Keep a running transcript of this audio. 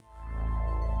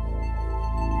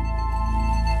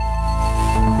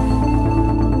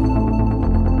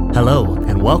Hello,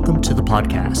 and welcome to the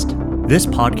podcast. This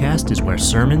podcast is where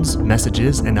sermons,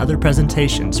 messages, and other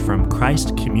presentations from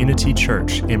Christ Community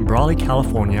Church in Brawley,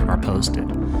 California are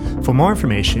posted. For more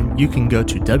information, you can go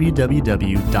to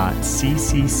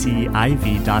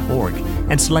www.cccIV.org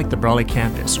and select the Brawley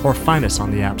campus or find us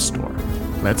on the App Store.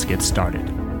 Let's get started.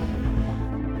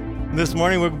 This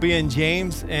morning we'll be in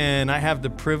James, and I have the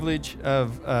privilege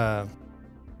of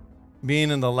being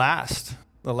in the last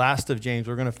of James.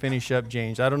 We're going to finish up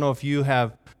James. I don't know if you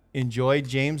have enjoyed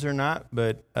James or not,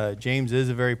 but James is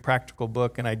a very practical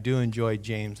book, and I do enjoy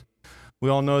James. We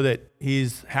all know that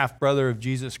he's half-brother of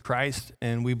Jesus Christ,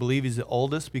 and we believe he's the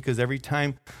oldest because every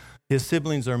time his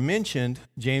siblings are mentioned,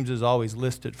 James is always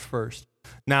listed first.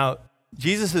 Now,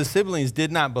 Jesus' siblings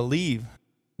did not believe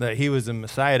that he was the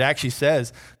Messiah. It actually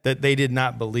says that they did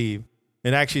not believe.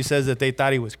 It actually says that they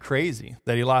thought he was crazy,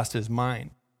 that he lost his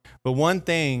mind. But one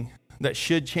thing that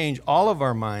should change all of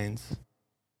our minds,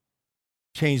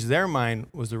 change their mind,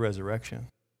 was the resurrection.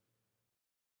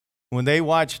 When they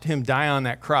watched him die on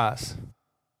that cross,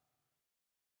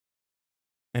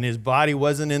 and his body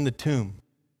wasn't in the tomb,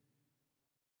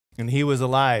 and he was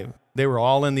alive, they were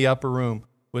all in the upper room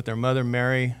with their mother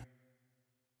Mary,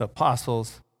 the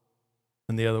apostles,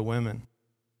 and the other women.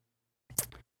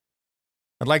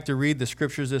 I'd like to read the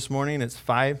scriptures this morning. It's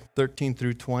 5:13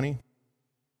 through 20.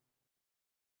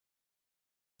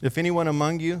 If anyone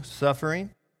among you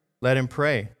suffering, let him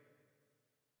pray.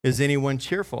 Is anyone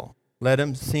cheerful? Let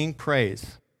him sing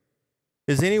praise.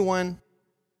 Is anyone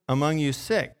among you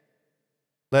sick?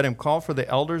 Let him call for the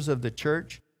elders of the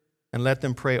church and let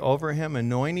them pray over him,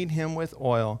 anointing him with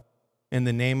oil in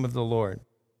the name of the Lord.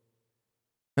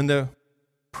 And the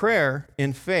prayer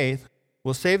in faith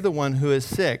will save the one who is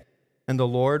sick, and the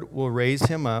Lord will raise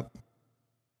him up.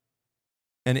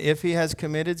 And if he has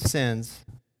committed sins,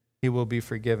 he will be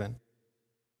forgiven.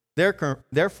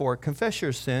 Therefore, confess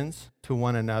your sins to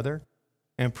one another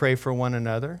and pray for one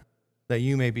another that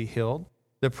you may be healed.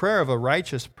 The prayer of a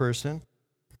righteous person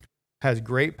has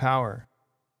great power,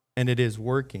 and it is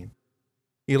working.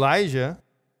 Elijah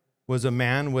was a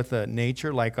man with a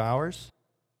nature like ours,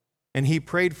 and he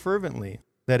prayed fervently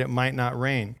that it might not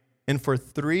rain. And for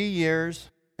 3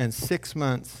 years and 6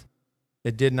 months,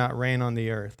 it did not rain on the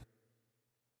earth.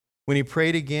 When he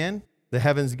prayed again, the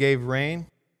heavens gave rain,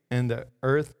 and the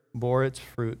earth bore its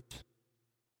fruit.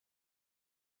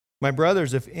 My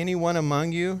brothers, if anyone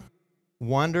among you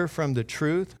wander from the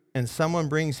truth, and someone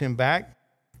brings him back,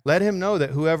 let him know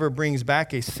that whoever brings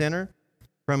back a sinner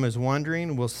from his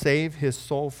wandering will save his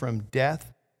soul from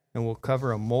death and will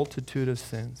cover a multitude of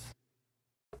sins.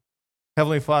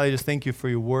 Heavenly Father, I just thank you for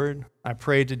your word. I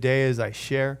pray today as I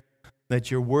share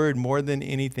that your word more than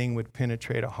anything would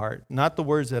penetrate a heart. Not the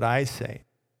words that I say,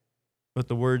 but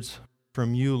the words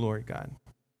from you, Lord God.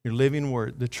 Your living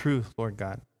word, the truth, Lord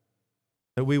God.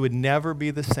 That we would never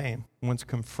be the same once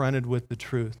confronted with the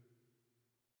truth.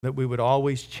 That we would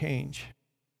always change.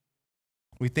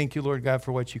 We thank you, Lord God,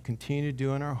 for what you continue to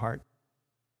do in our heart.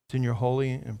 It's in your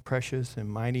holy and precious and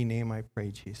mighty name I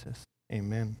pray, Jesus.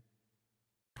 Amen.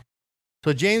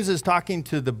 So James is talking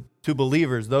to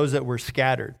believers, those that were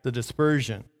scattered, the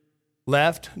dispersion,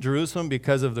 left Jerusalem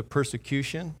because of the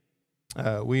persecution.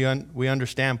 We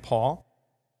understand Paul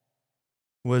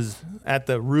was at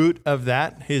the root of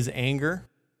that, his anger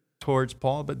towards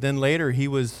Paul, but then later he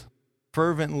was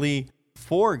fervently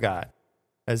for God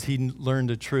as he learned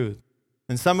the truth.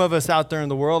 And some of us out there in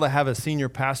the world, I have a senior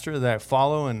pastor that I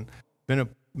follow, and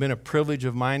been a privilege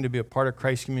of mine to be a part of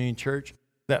Christ Community Church,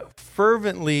 that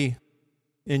fervently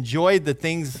enjoyed the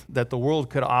things that the world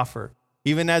could offer,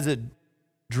 even as it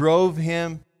drove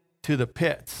him to the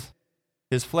pits.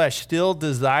 His flesh still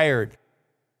desired,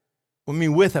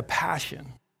 with a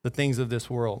passion, the things of this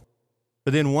world.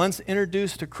 But then once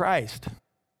introduced to Christ,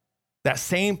 that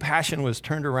same passion was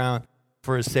turned around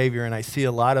for his Savior, and I see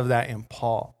a lot of that in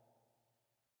Paul.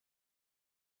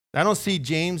 I don't see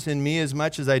James in me as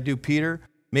much as I do Peter,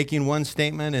 making one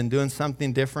statement and doing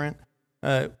something different,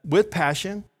 with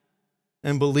passion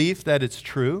and belief that it's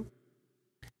true.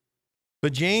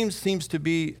 But James seems to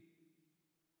be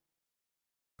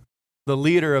the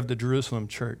leader of the Jerusalem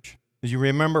church. As you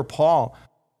remember, Paul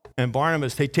and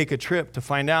Barnabas, they take a trip to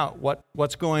find out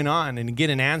what's going on and get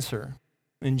an answer.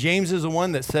 And James is the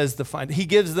one that says he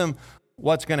gives them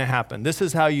what's going to happen. This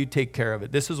is how you take care of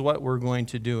it. This is what we're going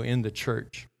to do in the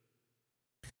church.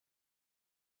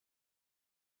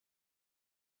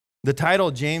 The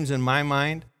title, James, in my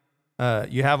mind,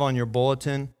 you have on your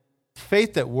bulletin,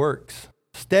 Faith That Works.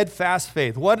 Steadfast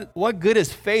faith. What good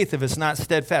is faith if it's not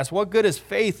steadfast? What good is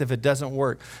faith if it doesn't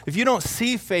work? If you don't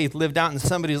see faith lived out in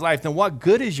somebody's life, then what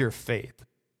good is your faith?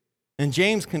 And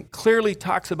James clearly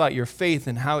talks about your faith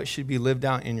and how it should be lived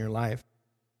out in your life.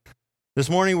 This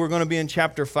morning we're going to be in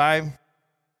chapter 5,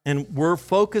 and we're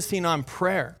focusing on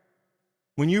prayer.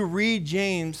 When you read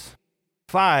James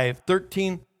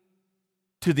 5:13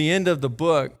 to the end of the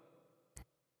book,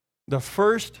 the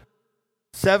first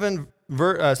 6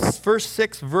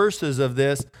 verses of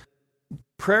this,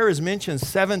 prayer is mentioned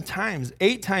 7 times,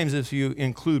 8 times if you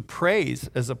include praise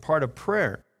as a part of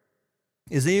prayer.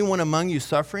 Is anyone among you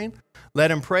suffering?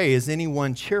 Let him pray. Is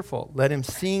anyone cheerful? Let him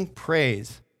sing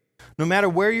praise. No matter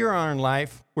where you are in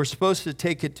life, we're supposed to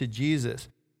take it to Jesus.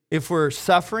 If we're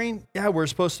suffering, we're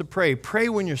supposed to pray. Pray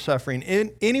when you're suffering.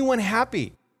 Anyone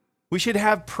happy? We should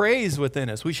have praise within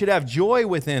us. We should have joy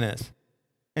within us.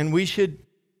 And we should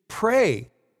pray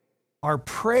our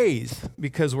praise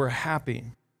because we're happy.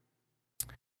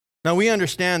 Now, we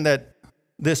understand that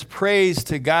this praise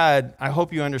to God, I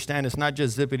hope you understand, it's not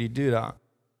just zippity-doo-dah.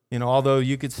 Although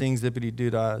you could sing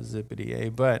zippity-doo-dah, zippity-a,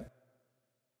 but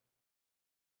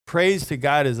praise to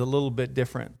God is a little bit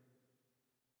different.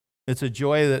 It's a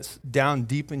joy that's down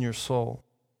deep in your soul.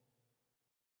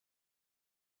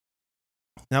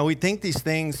 Now, we think these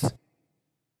things,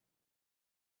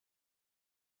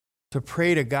 to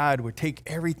pray to God, we take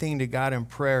everything to God in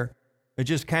prayer. It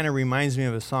just kind of reminds me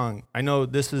of a song. I know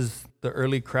this is the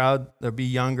early crowd. They'll be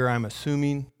younger, I'm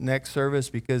assuming, next service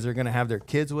because they're going to have their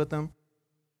kids with them.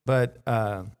 But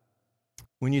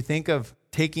when you think of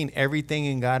taking everything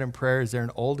in God in prayer, is there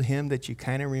an old hymn that you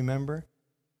kind of remember?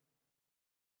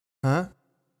 Huh?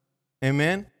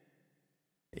 Amen?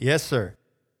 Yes, sir.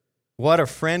 What a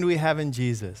friend we have in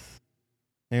Jesus.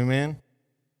 Amen?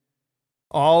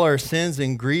 All our sins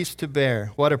and griefs to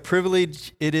bear. What a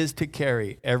privilege it is to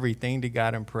carry everything to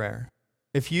God in prayer.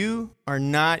 If you are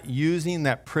not using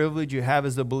that privilege you have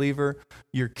as a believer,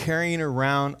 you're carrying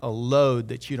around a load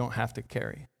that you don't have to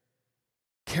carry.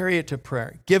 Carry it to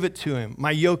prayer. Give it to him.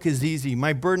 My yoke is easy.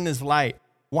 My burden is light.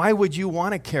 Why would you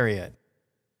want to carry it?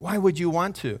 Why would you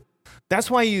want to?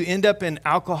 That's why you end up in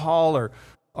alcohol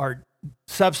or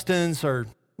substance or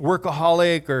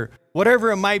workaholic or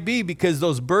whatever it might be, because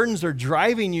those burdens are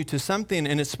driving you to something,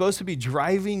 and it's supposed to be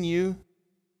driving you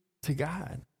to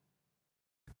God.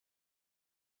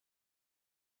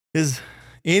 Is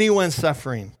anyone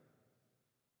suffering?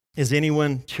 Is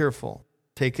anyone cheerful?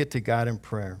 Take it to God in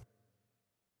prayer.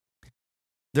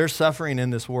 There's suffering in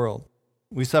this world.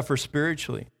 We suffer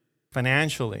spiritually,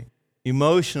 financially,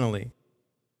 emotionally.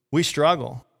 We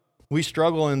struggle. We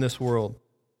struggle in this world.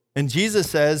 And Jesus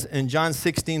says in John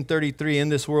 16:33, in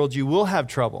this world you will have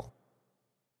trouble.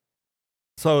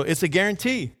 So it's a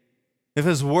guarantee. If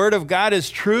his word of God is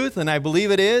truth, and I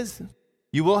believe it is,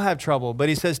 you will have trouble. But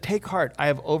he says, take heart, I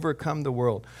have overcome the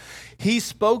world. He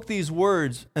spoke these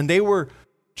words, and they were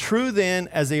true then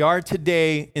as they are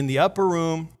today in the upper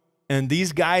room. And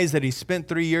these guys that he spent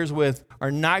 3 years with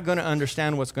are not going to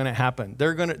understand what's going to happen.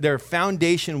 Their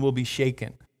foundation will be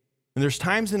shaken. And there's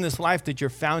times in this life that your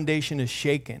foundation is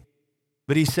shaken.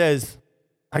 But he says,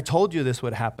 I told you this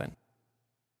would happen.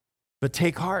 But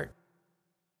take heart.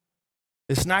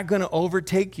 It's not going to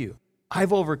overtake you.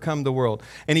 I've overcome the world.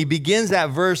 And he begins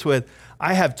that verse with,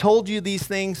 I have told you these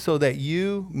things so that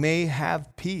you may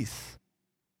have peace.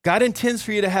 God intends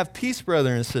for you to have peace,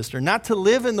 brother and sister, not to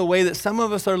live in the way that some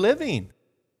of us are living.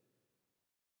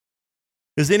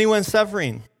 Is anyone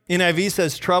suffering? NIV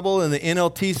says trouble, and the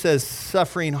NLT says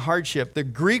suffering, hardship. The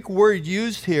Greek word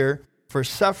used here for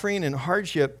suffering and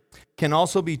hardship can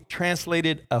also be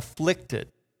translated afflicted.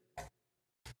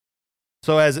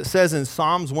 So as it says in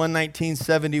Psalms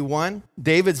 119:71,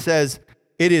 David says,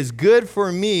 it is good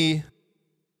for me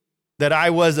that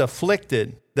I was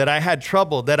afflicted, that I had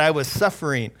trouble, that I was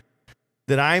suffering,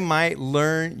 that I might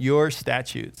learn your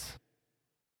statutes.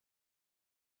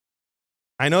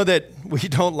 I know that we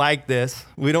don't like this.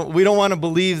 We don't want to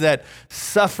believe that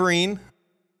suffering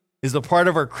is a part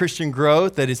of our Christian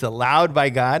growth, that is allowed by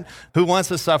God. Who wants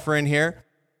to suffer in here?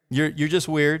 You're just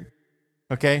weird,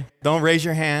 okay? Don't raise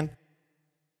your hand.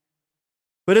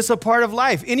 But it's a part of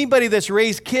life. Anybody that's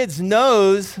raised kids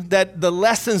knows that the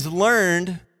lessons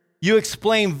learned, you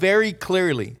explain very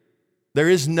clearly. There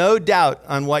is no doubt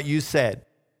on what you said.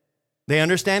 They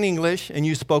understand English, and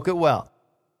you spoke it well.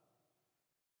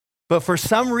 But for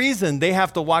some reason, they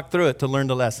have to walk through it to learn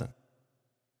the lesson.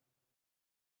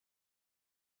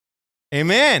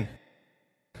 Amen.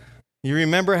 You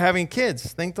remember having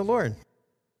kids. Thank the Lord.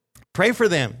 Pray for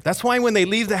them. That's why when they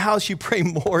leave the house, you pray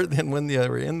more than when they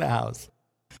are in the house.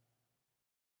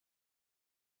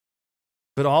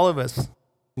 But all of us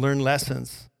learn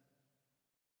lessons.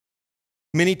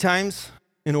 Many times,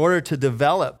 in order to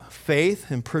develop faith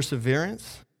and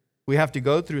perseverance, we have to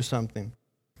go through something.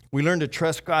 We learn to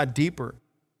trust God deeper.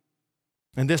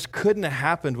 And this couldn't have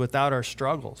happened without our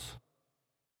struggles.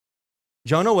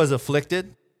 Jonah was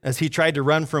afflicted as he tried to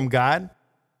run from God,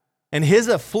 and his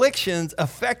afflictions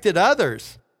affected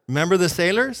others. Remember the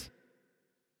sailors?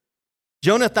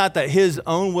 Jonah thought that his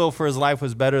own will for his life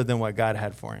was better than what God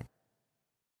had for him.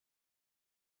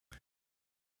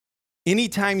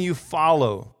 Anytime you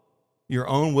follow your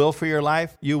own will for your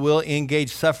life, you will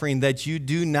engage suffering that you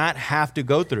do not have to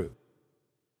go through.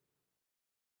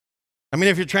 I mean,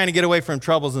 if you're trying to get away from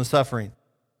troubles and suffering,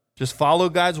 just follow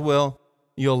God's will.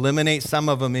 You'll eliminate some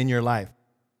of them in your life.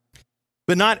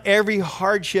 But not every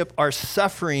hardship or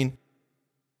suffering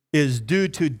is due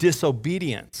to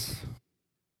disobedience.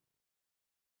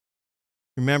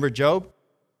 Remember Job?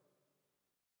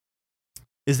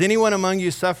 Is anyone among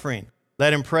you suffering?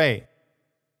 Let him pray.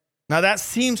 Now that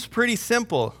seems pretty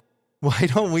simple. Why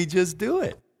don't we just do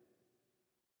it?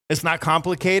 It's not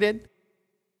complicated.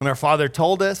 And our Father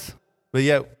told us, but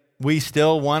yet we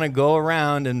still want to go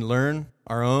around and learn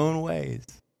our own ways.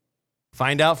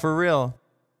 Find out for real.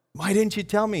 Why didn't you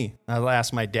tell me? I'll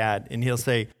ask my dad, and he'll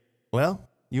say, well,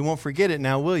 you won't forget it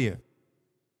now, will you?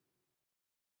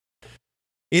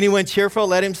 Anyone cheerful,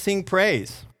 let him sing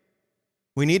praise.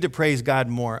 We need to praise God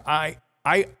more. I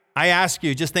ask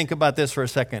you, just think about this for a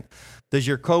second. Does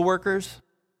your coworkers,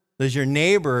 does your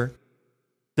neighbor,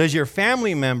 does your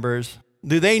family members,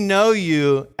 do they know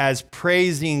you as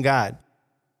praising God?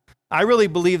 I really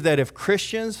believe that if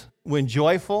Christians, when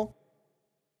joyful,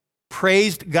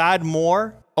 praised God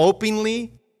more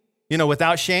openly,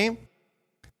 without shame,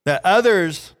 that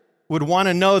others would want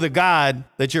to know the God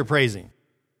that you're praising.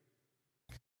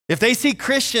 If they see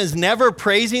Christians never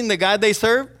praising the God they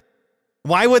serve,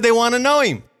 why would they want to know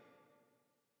him?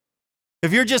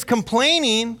 If you're just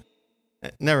complaining,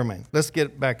 never mind. Let's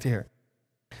get back to here.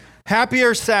 Happy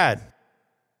or sad?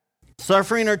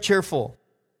 Suffering or cheerful?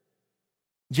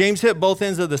 James hit both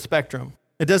ends of the spectrum.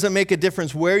 It doesn't make a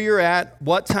difference where you're at,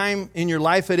 what time in your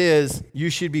life it is,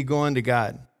 you should be going to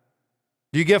God.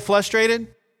 Do you get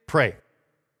frustrated? Pray.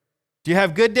 Do you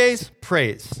have good days?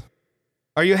 Praise.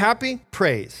 Are you happy?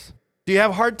 Praise. Do you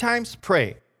have hard times?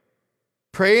 Pray.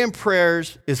 Praying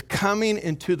prayers is coming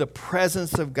into the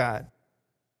presence of God.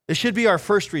 It should be our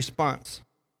first response.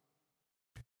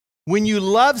 When you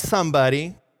love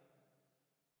somebody,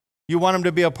 you want them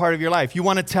to be a part of your life. You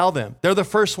want to tell them. They're the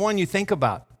first one you think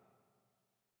about.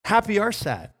 Happy or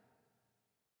sad?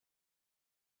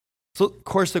 So, of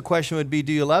course, the question would be,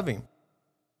 do you love him?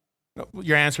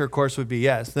 Your answer, of course, would be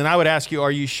yes. Then I would ask you,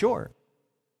 are you sure?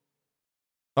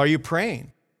 Are you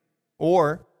praying?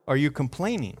 Or are you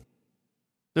complaining?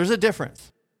 There's a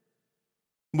difference.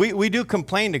 We do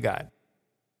complain to God.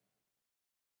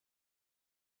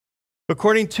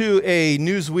 According to a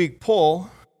Newsweek poll,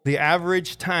 the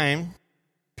average time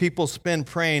people spend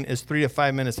praying is 3 to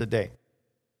 5 minutes a day.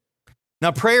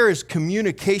 Now, prayer is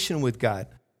communication with God,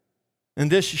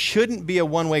 and this shouldn't be a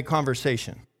one-way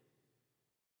conversation.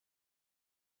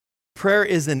 Prayer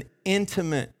is an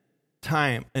intimate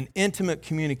time, an intimate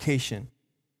communication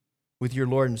with your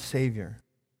Lord and Savior.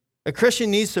 A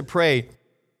Christian needs to pray,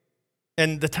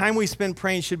 and the time we spend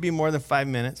praying should be more than 5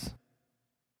 minutes.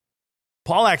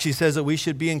 Paul actually says that we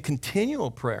should be in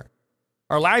continual prayer.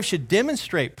 Our lives should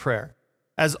demonstrate prayer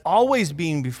as always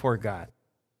being before God,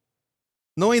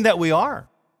 knowing that we are.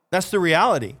 That's the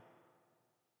reality.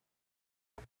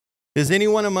 Is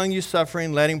anyone among you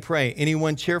suffering? Let him pray.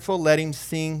 Anyone cheerful? Let him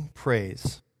sing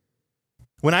praise.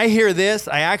 When I hear this,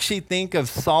 I actually think of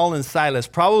Saul and Silas,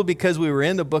 probably because we were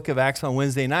in the book of Acts on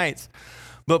Wednesday nights.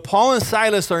 But Paul and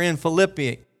Silas are in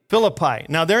Philippi.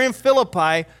 Now, they're in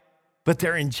Philippi, but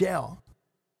they're in jail.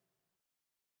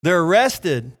 They're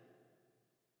arrested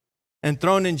and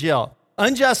thrown in jail,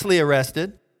 unjustly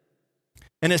arrested.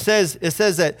 And it says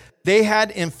that they had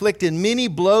inflicted many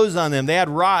blows on them. They had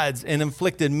rods and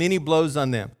inflicted many blows on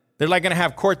them. They're like going to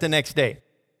have court the next day.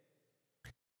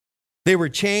 They were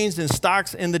chained in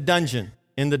stocks in the dungeon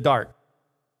in the dark.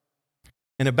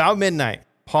 And about midnight,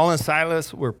 Paul and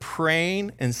Silas were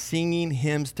praying and singing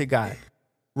hymns to God.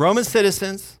 Roman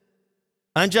citizens,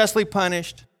 unjustly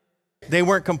punished, they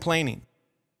weren't complaining.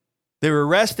 They were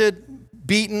arrested,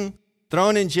 beaten,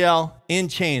 thrown in jail, in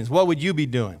chains. What would you be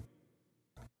doing?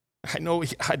 I know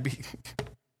I'd be,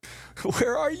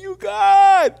 where are you,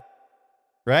 God?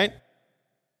 Right?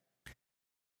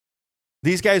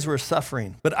 These guys were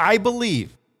suffering. But I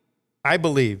believe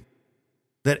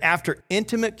that after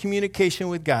intimate communication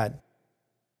with God,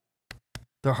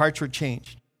 their hearts were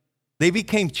changed. They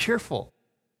became cheerful.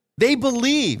 They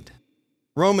believed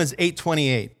Romans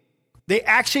 8:28. They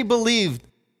actually believed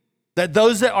that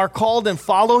those that are called and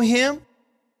follow him,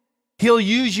 He'll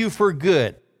use you for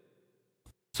good.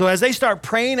 So as they start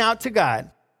praying out to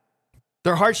God,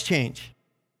 their hearts change.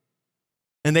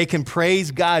 And they can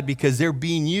praise God because they're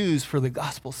being used for the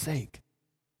gospel's sake.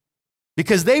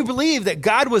 Because they believe that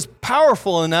God was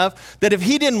powerful enough that if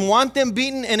he didn't want them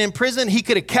beaten and in prison, he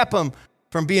could have kept them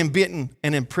from being beaten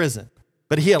and in prison.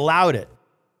 But he allowed it.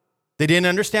 They didn't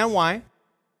understand why.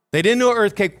 They didn't know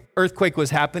earthquake was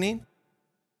happening.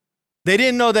 They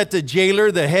didn't know that the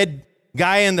jailer, the head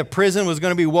guy in the prison, was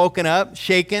going to be woken up,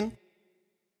 shaken.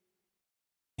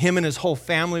 Him and his whole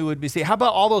family would be saved. How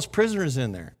about all those prisoners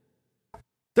in there?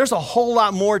 There's a whole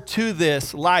lot more to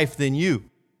this life than you.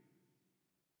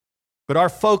 But our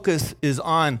focus is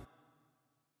on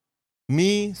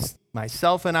me,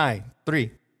 myself, and I.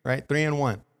 3, right? 3 and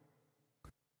 1.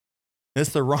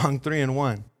 It's the wrong 3 and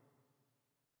 1.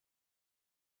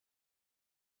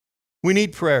 We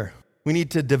need prayer. We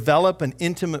need to develop an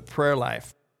intimate prayer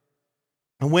life.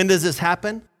 And when does this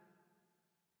happen?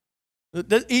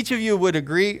 Each of you would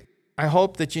agree, I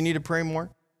hope, that you need to pray more.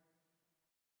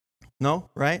 No,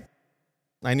 right?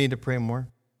 I need to pray more.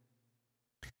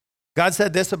 God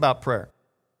said this about prayer.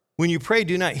 When you pray,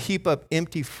 do not heap up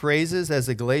empty phrases as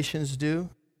the Galatians do,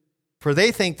 for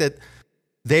they think that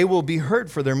they will be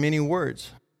heard for their many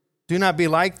words. Do not be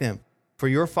like them, for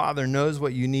your Father knows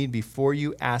what you need before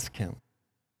you ask him.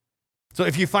 So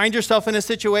if you find yourself in a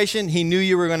situation, he knew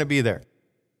you were going to be there.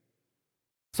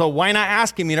 So why not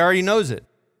ask him? He already knows it.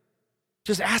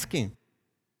 Just ask him.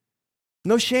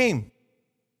 No shame.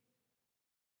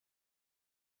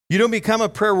 You don't become a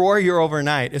prayer warrior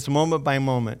overnight. It's moment by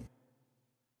moment.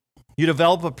 You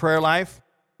develop a prayer life.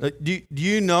 Do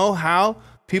you know how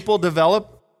people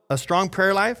develop a strong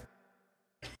prayer life?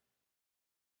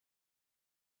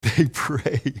 They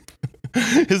pray.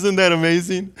 Isn't that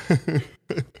amazing?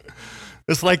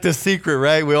 It's like the secret,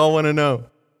 right? We all want to know.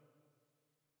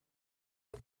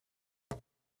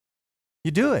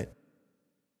 You do it.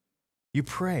 You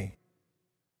pray.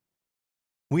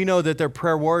 We know that they're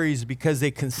prayer warriors because they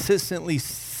consistently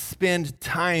spend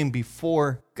time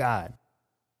before God.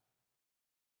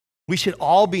 We should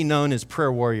all be known as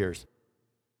prayer warriors.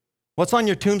 What's on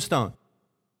your tombstone?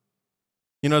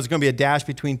 You know, there's going to be a dash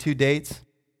between 2 dates.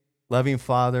 Loving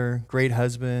father, great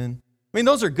husband. I mean,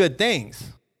 those are good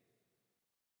things.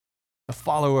 A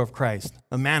follower of Christ,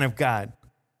 a man of God.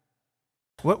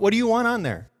 What do you want on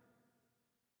there?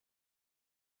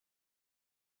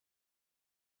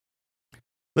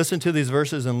 Listen to these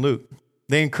verses in Luke.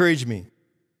 They encourage me.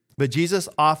 But Jesus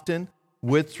often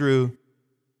withdrew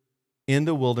in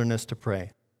the wilderness to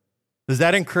pray. Does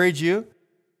that encourage you?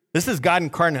 This is God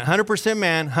incarnate, 100%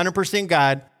 man, 100%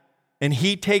 God, and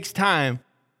he takes time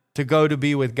to go to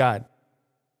be with God.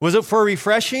 Was it for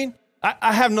refreshing?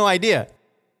 I have no idea.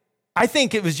 I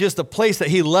think it was just a place that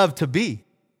he loved to be.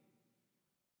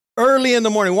 Early in the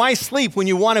morning. Why sleep when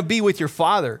you want to be with your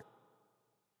Father?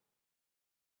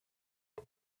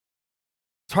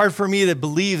 It's hard for me to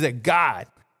believe that God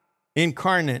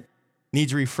incarnate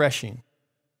needs refreshing.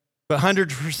 But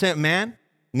 100% man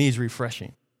needs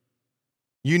refreshing.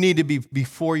 You need to be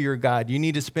before your God. You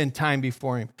need to spend time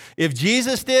before him. If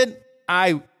Jesus did,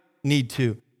 I need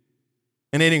to.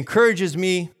 And it encourages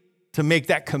me to make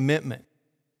that commitment.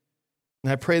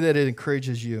 And I pray that it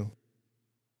encourages you.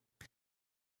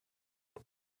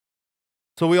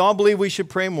 So we all believe we should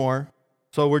pray more.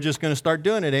 So we're just going to start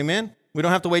doing it. Amen? We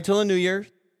don't have to wait till the New Year's,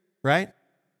 right?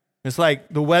 It's like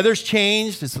the weather's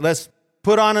changed. Let's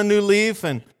put on a new leaf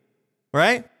and,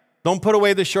 right? Don't put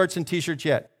away the shorts and t-shirts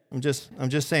yet. I'm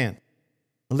just saying.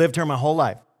 I lived here my whole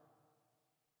life.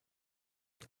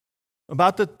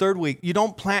 About the 3rd week, you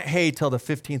don't plant hay till the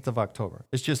 15th of October.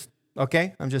 It's just,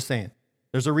 okay? I'm just saying.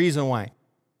 There's a reason why.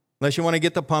 Unless you want to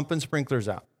get the pump and sprinklers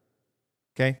out.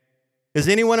 Okay? Is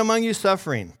anyone among you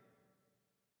suffering?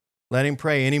 Let him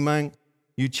pray. Any among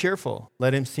you cheerful?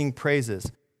 Let him sing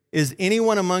praises. Is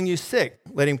anyone among you sick?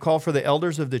 Let him call for the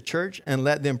elders of the church and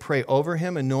let them pray over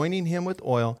him, anointing him with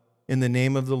oil in the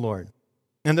name of the Lord.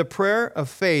 And the prayer of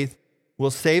faith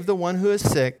will save the one who is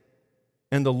sick,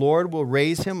 and the Lord will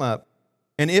raise him up.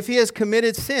 And if he has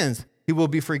committed sins, he will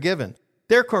be forgiven.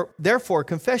 Therefore,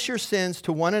 confess your sins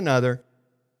to one another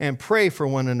and pray for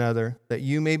one another that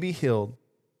you may be healed.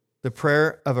 The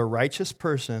prayer of a righteous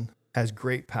person has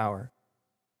great power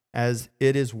as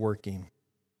it is working.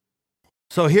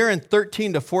 So here in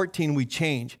 13 to 14, we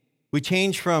change. We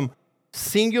change from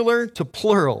singular to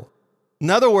plural. In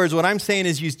other words, what I'm saying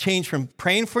is you change from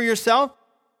praying for yourself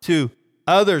to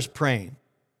others praying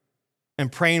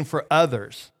and praying for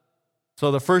others. So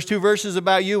the first 2 verses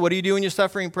about you, what do you do when you're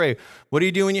suffering? Pray. What do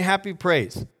you do when you're happy?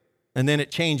 Praise. And then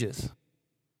it changes.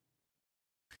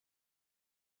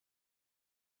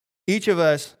 Each of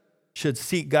us should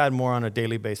seek God more on a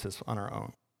daily basis on our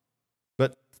own.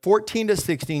 But 14 to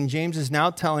 16, James is now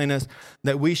telling us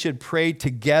that we should pray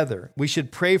together. We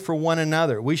should pray for one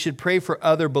another. We should pray for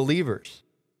other believers.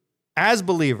 As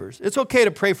believers, it's okay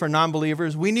to pray for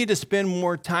non-believers. We need to spend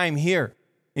more time here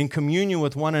in communion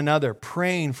with one another,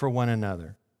 praying for one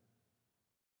another.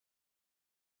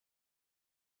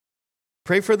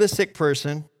 Pray for the sick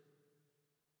person.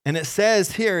 And it says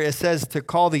to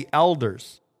call the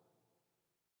elders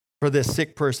for this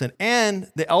sick person.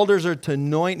 And the elders are to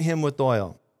anoint him with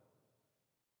oil.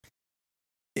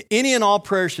 Any and all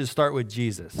prayers should start with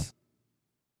Jesus.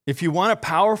 If you want a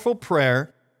powerful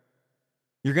prayer,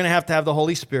 you're going to have the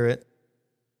Holy Spirit.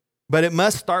 But it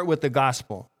must start with the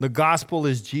gospel. The gospel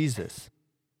is Jesus.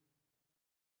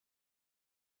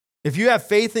 If you have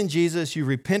faith in Jesus, you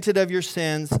repented of your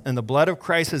sins, and the blood of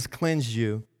Christ has cleansed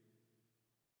you.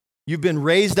 You've been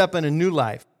raised up in a new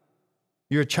life.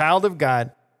 You're a child of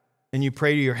God, and you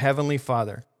pray to your heavenly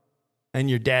Father, and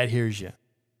your dad hears you.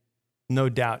 No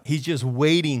doubt. He's just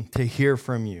waiting to hear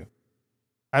from you.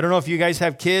 I don't know if you guys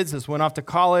have kids that went off to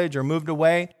college or moved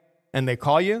away, and they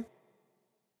call you.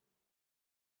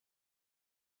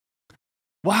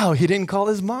 Wow, he didn't call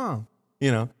his mom.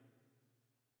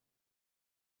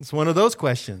 It's one of those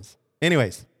questions.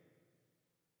 Anyways,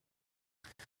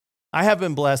 I have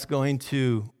been blessed going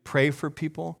to pray for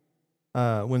people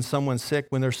when someone's sick,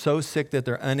 when they're so sick that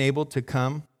they're unable to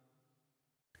come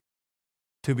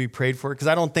to be prayed for. Because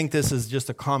I don't think this is just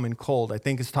a common cold. I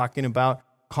think it's talking about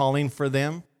calling for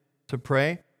them to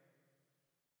pray.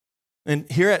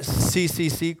 And here at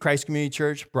CCC, Christ Community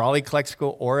Church, Brawley, Calexico,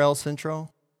 or El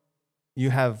Centro, you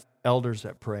have elders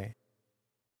that pray.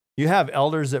 You have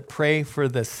elders that pray for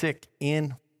the sick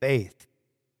in faith.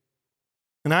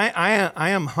 And I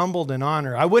am humbled and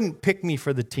honored. I wouldn't pick me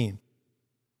for the team.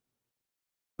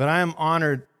 But I am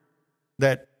honored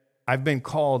that I've been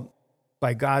called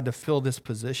by God to fill this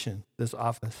position, this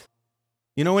office.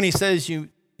 When he says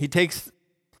he takes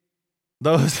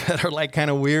those that are like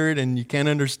kind of weird and you can't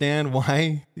understand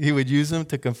why he would use them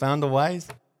to confound the wise.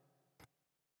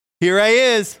 Here I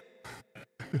is.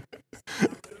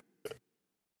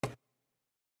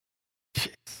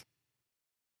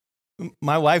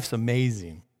 My wife's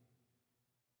amazing.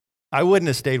 I wouldn't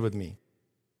have stayed with me.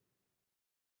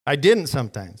 I didn't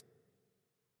sometimes.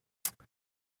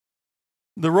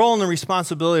 The role and the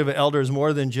responsibility of an elder is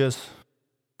more than just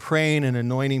praying and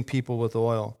anointing people with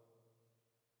oil.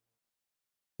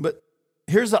 But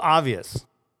here's the obvious,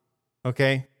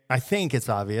 okay? I think it's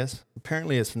obvious.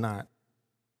 Apparently it's not.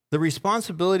 The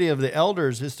responsibility of the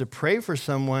elders is to pray for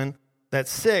someone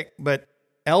that's sick, but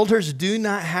elders do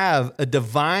not have a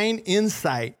divine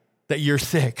insight that you're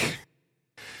sick.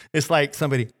 It's like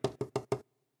somebody,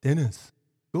 Dennis,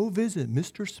 go visit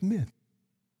Mr. Smith.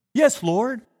 Yes,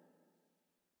 Lord.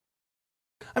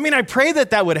 I pray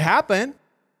that would happen,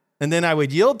 and then I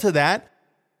would yield to that,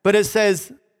 but it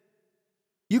says,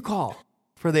 you call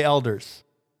for the elders.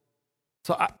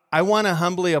 So I want to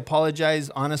humbly apologize,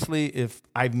 honestly, if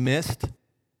I've missed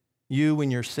you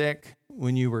when you're sick,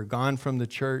 when you were gone from the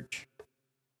church.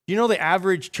 The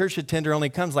average church attender only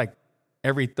comes like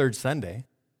every third Sunday.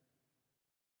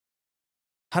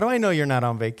 How do I know you're not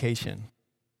on vacation?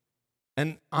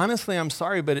 And honestly, I'm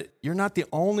sorry, but you're not the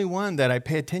only one that I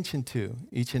pay attention to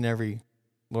each and every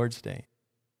Lord's Day.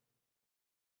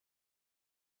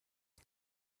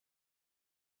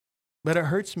 But it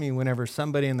hurts me whenever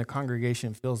somebody in the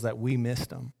congregation feels that we missed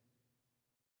them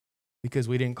because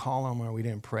we didn't call them or we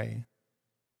didn't pray.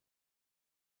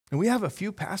 And we have a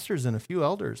few pastors and a few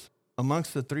elders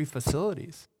amongst the 3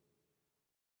 facilities.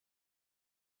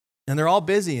 And they're all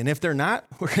busy. And if they're not,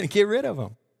 we're going to get rid of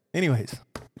them. Anyways,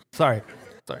 sorry.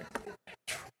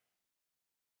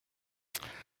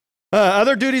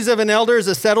 Other duties of an elder is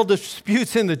to settle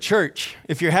disputes in the church.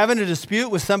 If you're having a dispute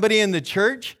with somebody in the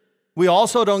church, we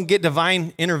also don't get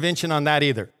divine intervention on that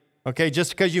either. Okay,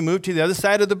 just because you move to the other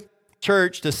side of the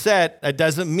church to set, that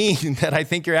doesn't mean that I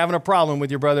think you're having a problem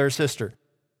with your brother or sister.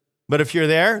 But if you're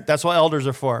there, that's what elders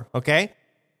are for, okay?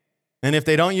 And if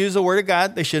they don't use the word of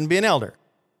God, they shouldn't be an elder,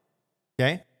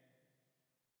 okay?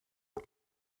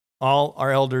 All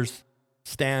our elders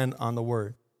stand on the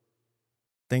word.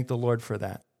 Thank the Lord for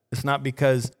that. It's not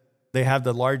because they have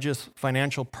the largest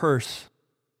financial purse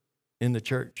in the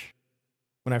church.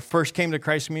 When I first came to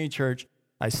Christ Community Church,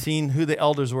 I seen who the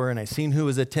elders were and I seen who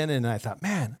was attending, and I thought,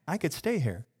 man, I could stay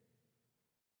here.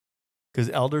 Because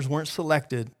elders weren't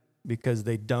selected because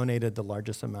they donated the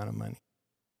largest amount of money.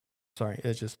 Sorry,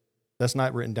 that's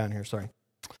not written down here, sorry.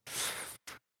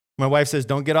 My wife says,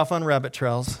 don't get off on rabbit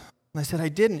trails. And I said, I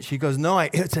didn't. She goes, no,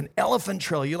 it's an elephant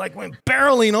trail. You like went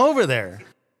barreling over there.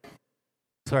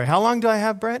 Sorry, how long do I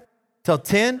have, Brett? Till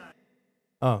 10?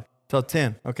 Oh, till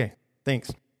 10. Okay,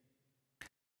 thanks.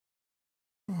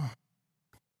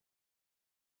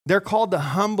 They're called to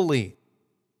humbly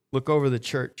look over the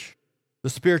church, the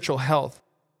spiritual health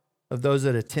of those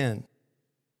that attend.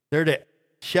 They're to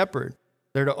shepherd.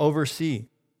 They're to oversee.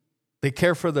 They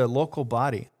care for the local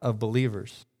body of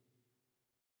believers.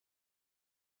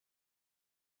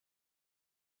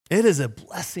 It is a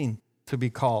blessing to be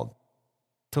called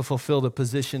to fulfill the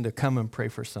position to come and pray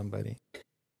for somebody.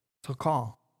 So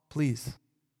call, please.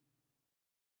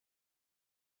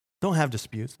 Don't have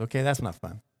disputes, okay? That's not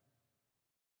fun.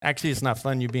 Actually, it's not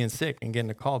fun you being sick and getting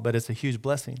a call, but it's a huge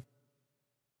blessing.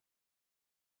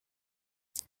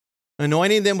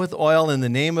 Anointing them with oil in the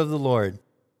name of the Lord.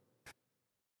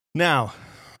 Now,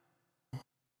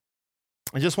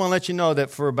 I just want to let you know that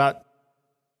for about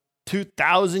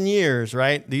 2,000 years,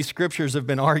 right, these scriptures have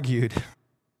been argued,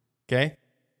 okay?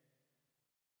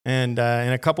 And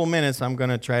in a couple minutes, I'm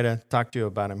going to try to talk to you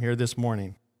about them here this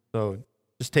morning. So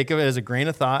just take it as a grain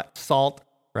of thought, salt,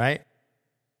 right?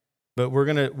 But we're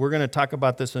gonna talk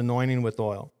about this anointing with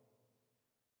oil.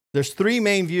 There's three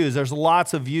main views. There's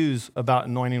lots of views about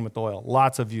anointing with oil.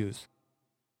 Lots of views,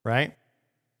 right?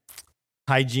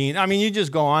 Hygiene. I mean, you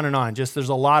just go on and on. Just there's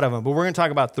a lot of them. But we're going to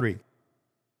talk about three.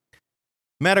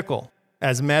 Medical,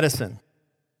 as medicine.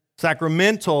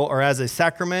 Sacramental, or as a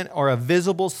sacrament or a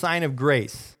visible sign of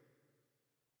grace.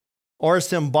 Or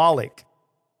symbolic,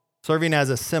 serving as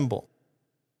a symbol.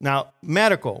 Now,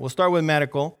 medical. We'll start with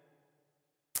medical.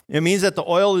 It means that the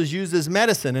oil is used as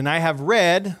medicine, and I have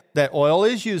read that oil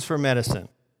is used for medicine.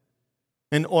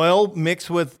 And oil mixed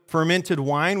with fermented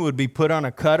wine would be put on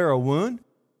a cut or a wound,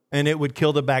 and it would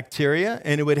kill the bacteria,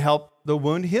 and it would help the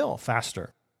wound heal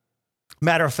faster.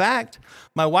 Matter of fact,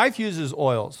 my wife uses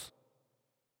oils,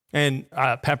 and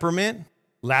peppermint,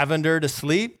 lavender to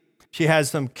sleep. She has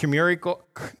some turmeric.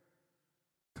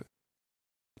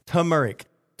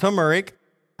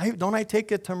 Don't I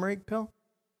take a turmeric pill?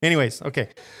 Anyways, okay.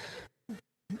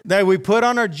 That we put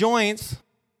on our joints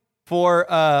for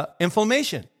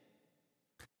inflammation.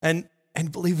 And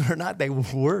believe it or not, they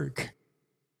work.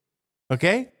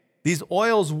 Okay? These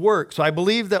oils work. So I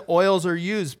believe that oils are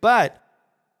used. But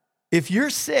if you're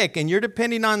sick and you're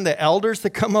depending on the elders to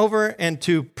come over and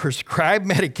to prescribe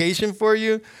medication for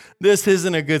you, this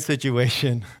isn't a good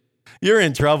situation. You're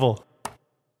in trouble.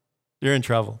 You're in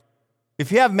trouble.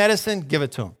 If you have medicine, give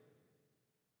it to them.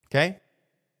 Okay?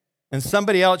 And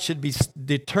somebody else should be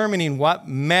determining what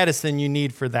medicine you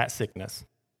need for that sickness,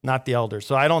 not the elders.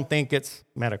 So I don't think it's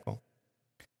medical.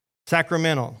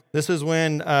 Sacramental. This is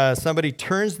when somebody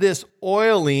turns this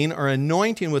oiling or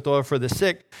anointing with oil for the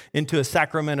sick into a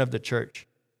sacrament of the church.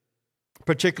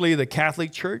 Particularly the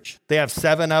Catholic Church. They have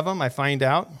 7 of them, I find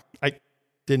out. I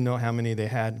didn't know how many they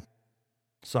had.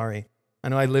 Sorry. I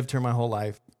know I lived here my whole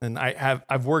life. And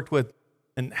I've worked with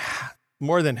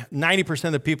more than 90%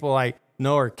 of the people I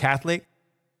know are Catholic,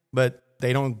 but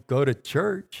they don't go to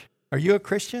church. Are you a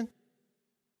Christian?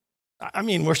 I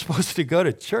mean, we're supposed to go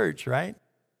to church, right?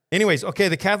 Anyways, okay,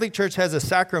 the Catholic Church has a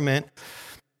sacrament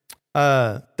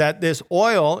that this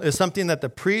oil is something that the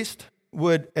priest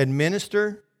would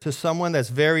administer to someone that's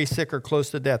very sick or close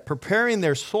to death, preparing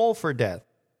their soul for death.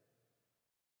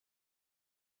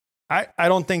 I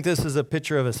don't think this is a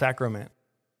picture of a sacrament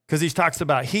because he talks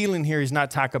about healing here. He's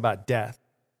not talking about death.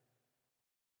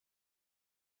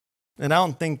 And I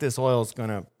don't think this oil is going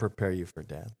to prepare you for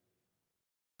death.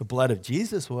 The blood of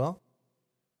Jesus will.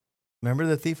 Remember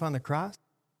the thief on the cross?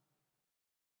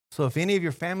 So if any of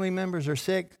your family members are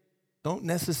sick, don't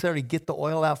necessarily get the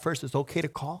oil out first. It's okay to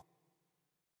call.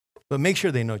 But make sure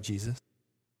they know Jesus.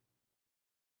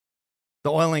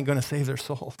 The oil ain't going to save their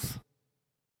souls.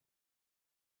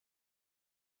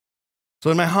 So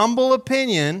in my humble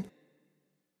opinion,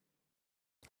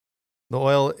 the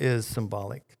oil is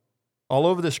symbolic. All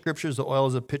over the scriptures, the oil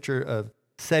is a picture of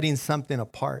setting something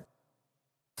apart.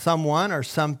 Someone or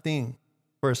something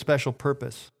for a special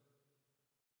purpose.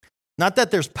 Not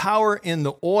that there's power in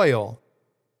the oil,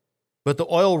 but the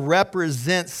oil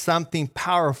represents something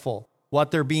powerful,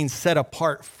 what they're being set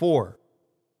apart for.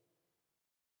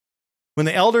 When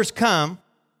the elders come,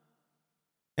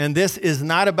 and this is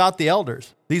not about the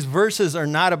elders. These verses are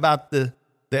not about the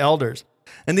elders.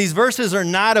 And these verses are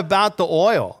not about the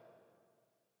oil.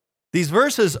 These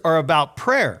verses are about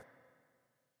prayer.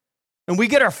 And we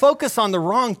get our focus on the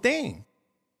wrong thing.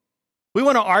 We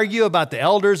want to argue about the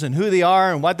elders and who they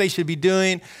are and what they should be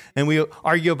doing. And we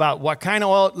argue about what kind of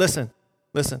oil. Listen.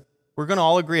 We're going to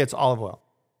all agree it's olive oil.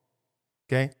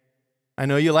 Okay? I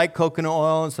know you like coconut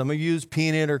oil and some of you use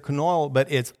peanut or canola oil,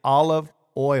 but it's olive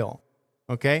oil.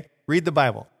 Okay? Read the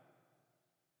Bible.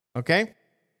 Okay?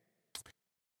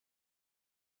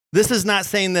 This is not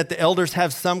saying that the elders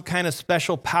have some kind of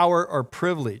special power or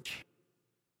privilege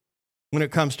when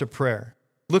it comes to prayer.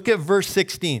 Look at verse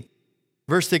 16.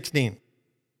 Verse 16.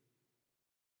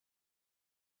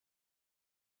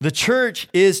 The church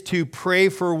is to pray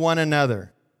for one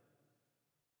another,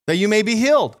 that you may be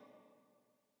healed.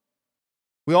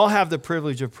 We all have the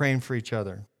privilege of praying for each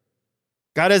other.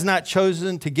 God has not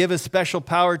chosen to give a special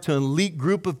power to an elite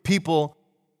group of people,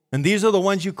 and these are the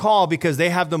ones you call because they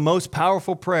have the most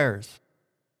powerful prayers.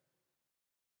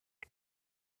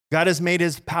 God has made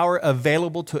his power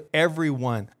available to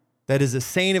everyone that is a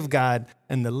saint of God,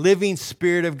 and the living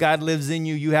Spirit of God lives in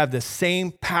you. You have the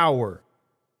same power.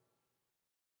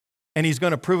 And he's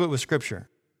going to prove it with Scripture.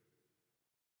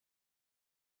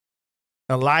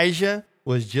 Elijah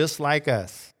was just like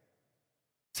us.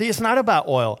 See, it's not about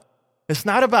oil. It's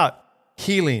not about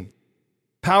healing,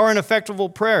 power and effectual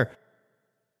prayer.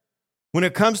 When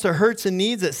it comes to hurts and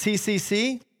needs at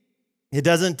CCC, it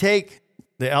doesn't take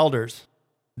the elders.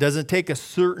 It doesn't take a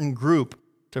certain group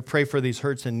to pray for these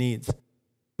hurts and needs.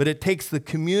 But it takes the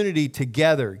community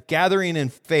together, gathering in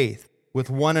faith with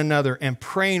one another and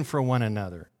praying for one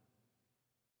another.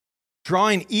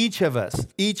 Drawing each of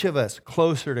us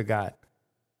closer to God.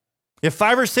 If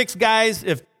 5 or 6 guys,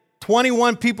 if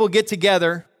 21 people get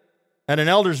together at an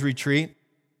elders retreat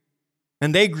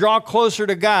and they draw closer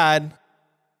to God,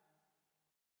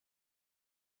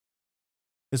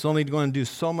 it's only going to do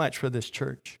so much for this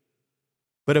church.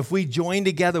 But if we join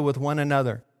together with one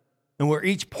another and we're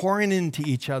each pouring into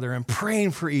each other and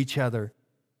praying for each other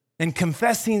and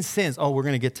confessing sins. Oh, we're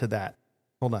going to get to that.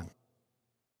 Hold on.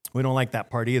 We don't like that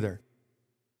part either.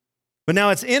 But now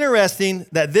it's interesting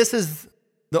that this is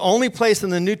the only place in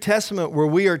the New Testament where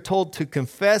we are told to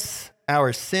confess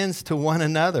our sins to one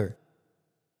another.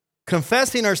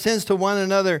 Confessing our sins to one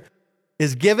another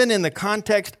is given in the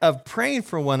context of praying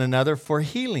for one another for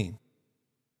healing.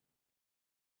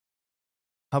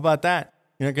 How about that?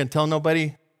 You're not going to tell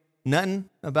nobody nothing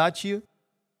about you?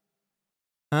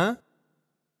 Huh?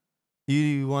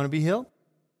 You want to be healed?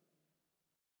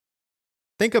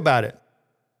 Think about it.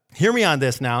 Hear me on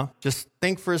this now. Just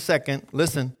think for a second.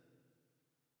 Listen.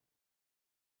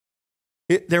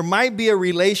 There might be a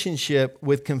relationship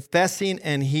with confessing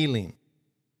and healing.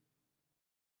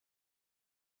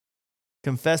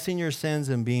 Confessing your sins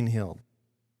and being healed.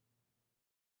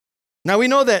 Now we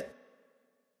know that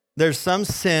there's some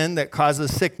sin that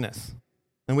causes sickness.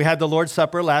 And we had the Lord's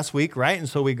Supper last week, right? And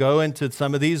so we go into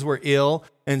some of these were ill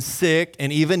and sick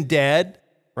and even dead,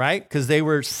 right? Because they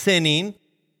were sinning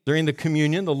during the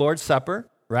communion, the Lord's Supper,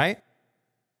 right?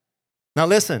 Now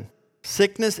listen,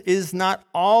 sickness is not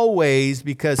always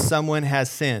because someone has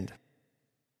sinned.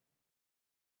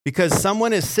 Because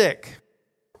someone is sick,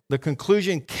 the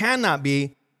conclusion cannot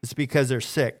be it's because they're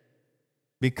sick.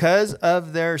 Because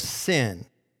of their sin.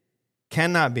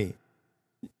 Cannot be.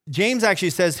 James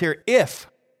actually says here, if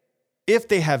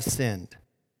they have sinned.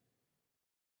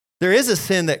 There is a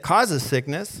sin that causes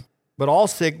sickness, but all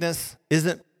sickness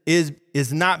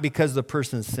is not because the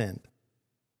person sinned.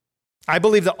 I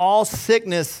believe that all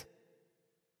sickness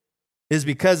is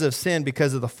because of sin,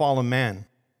 because of the fallen man.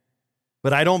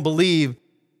 But I don't believe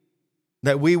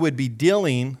that we would be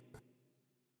dealing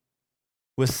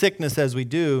with sickness as we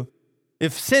do.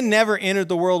 If sin never entered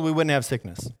the world, we wouldn't have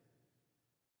sickness.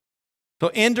 So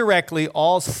indirectly,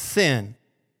 all sin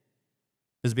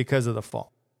is because of the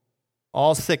fall.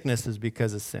 All sickness is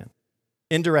because of sin.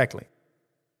 Indirectly.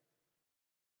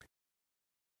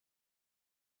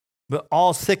 But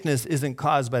all sickness isn't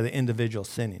caused by the individual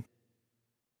sinning.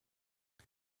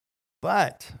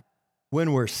 But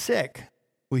when we're sick,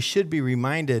 we should be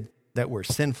reminded that we're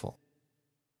sinful.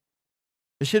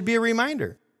 It should be a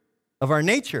reminder of our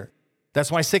nature.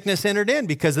 That's why sickness entered in,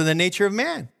 because of the nature of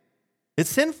man.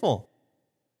 It's sinful.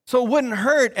 So it wouldn't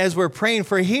hurt as we're praying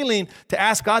for healing to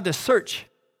ask God to search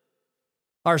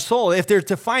our soul, if they're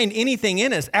to find anything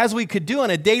in us, as we could do on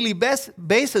a daily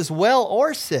basis, well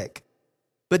or sick.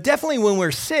 But definitely when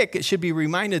we're sick, it should be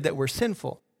reminded that we're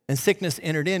sinful, and sickness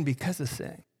entered in because of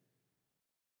sin.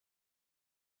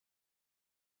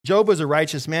 Job was a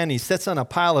righteous man. He sits on a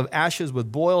pile of ashes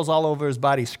with boils all over his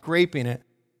body, scraping it.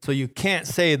 So you can't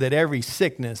say that every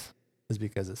sickness is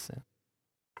because of sin.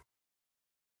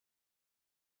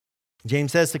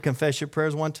 James says to confess your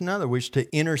prayers one to another, which to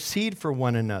intercede for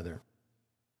one another.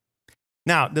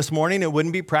 Now, this morning, it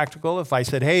wouldn't be practical if I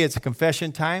said, hey, it's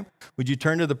confession time. Would you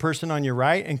turn to the person on your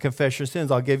right and confess your sins?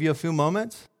 I'll give you a few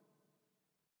moments.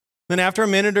 Then after a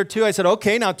minute or two, I said,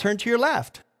 okay, now turn to your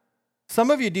left. Some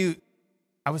of you do.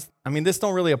 This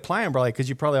don't really apply in Brawley because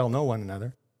you probably all know one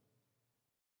another.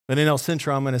 But in El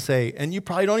Centro, I'm going to say, and you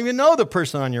probably don't even know the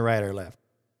person on your right or left.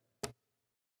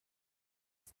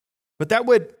 But that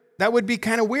would be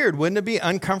kind of weird. Wouldn't it be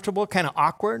uncomfortable, kind of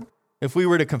awkward if we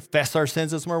were to confess our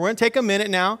sins this morning? We're going to take a minute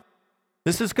now.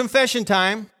 This is confession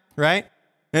time, right?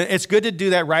 And it's good to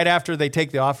do that right after they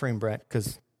take the offering, Brett,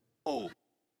 because,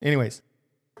 anyways.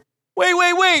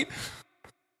 Wait.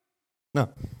 No.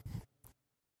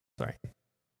 Sorry.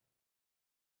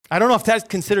 I don't know if that's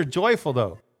considered joyful,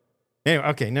 though. Anyway,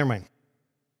 okay, never mind.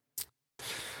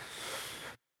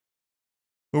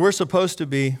 But we're supposed to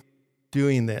be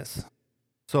doing this.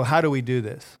 So how do we do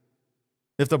this?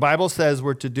 If the Bible says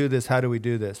we're to do this, how do we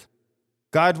do this?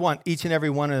 God wants each and every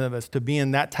one of us to be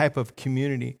in that type of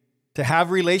community, to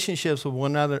have relationships with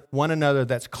one another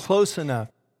that's close enough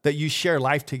that you share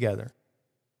life together.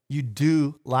 You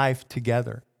do life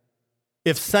together.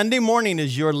 If Sunday morning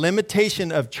is your limitation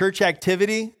of church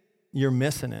activity, you're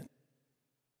missing it.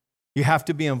 You have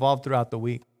to be involved throughout the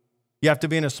week. You have to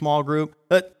be in a small group.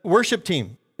 Worship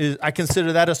team, I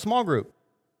consider that a small group.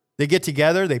 They get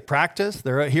together, they practice,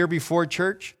 they're here before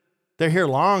church. They're here a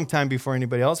long time before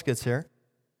anybody else gets here.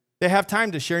 They have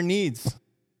time to share needs.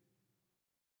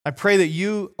 I pray that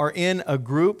you are in a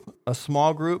group, a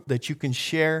small group, that you can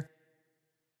share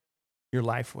your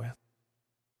life with.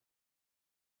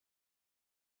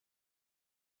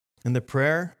 And the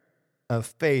prayer of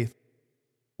faith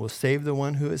will save the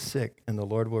one who is sick, and the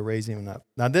Lord will raise him up.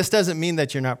 Now, this doesn't mean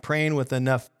that you're not praying with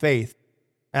enough faith.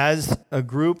 As a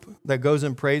group that goes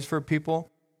and prays for people,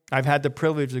 I've had the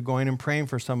privilege of going and praying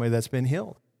for somebody that's been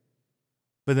healed.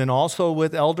 But then also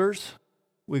with elders,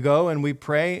 we go and we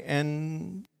pray,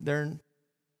 and they're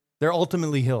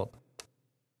ultimately healed.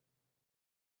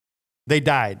 They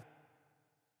died.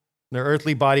 Their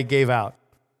earthly body gave out.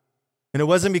 And it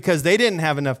wasn't because they didn't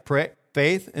have enough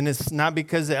faith, and it's not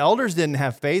because the elders didn't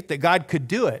have faith that God could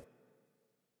do it.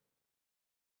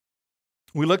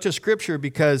 We look to Scripture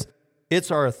because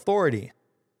it's our authority.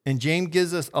 And James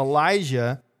gives us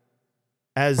Elijah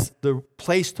as the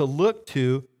place to look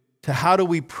to how do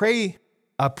we pray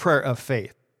a prayer of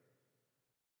faith.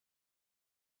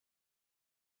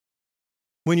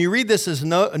 When you read this,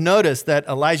 notice that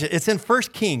Elijah, it's in 1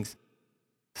 Kings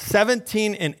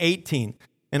 17 and 18.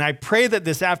 And I pray that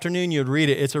this afternoon you'd read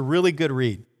it. It's a really good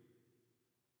read.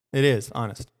 It is,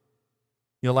 honest.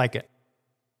 You'll like it.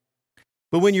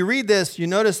 But when you read this, you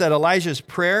notice that Elijah's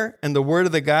prayer and the word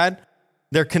of the God,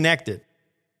 they're connected.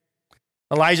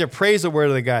 Elijah prays the word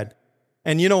of the God.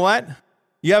 And you know what?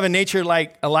 You have a nature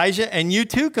like Elijah, and you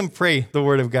too can pray the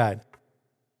word of God.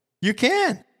 You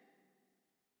can.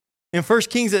 In 1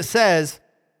 Kings, it says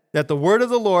that the word of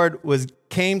the Lord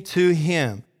came to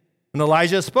him. And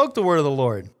Elijah spoke the word of the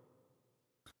Lord.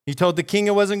 He told the king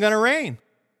it wasn't going to rain,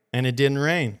 and it didn't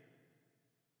rain.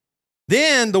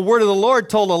 Then the word of the Lord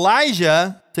told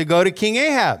Elijah to go to King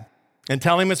Ahab and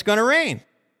tell him it's going to rain.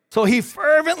 So he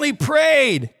fervently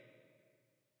prayed.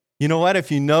 You know what?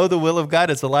 If you know the will of God,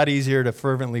 it's a lot easier to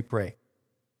fervently pray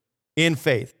in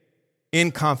faith,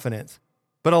 in confidence.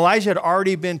 But Elijah had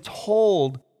already been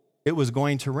told it was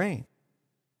going to rain,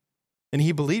 and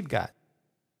he believed God.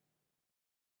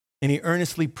 And he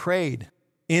earnestly prayed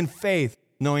in faith,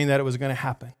 knowing that it was going to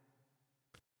happen.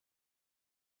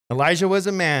 Elijah was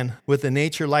a man with a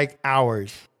nature like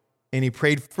ours, and he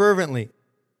prayed fervently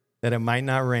that it might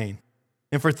not rain.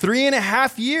 And for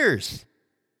 3.5 years,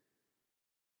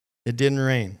 it didn't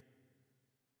rain.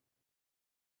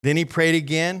 Then he prayed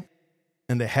again,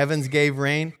 and the heavens gave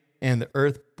rain, and the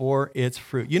earth bore its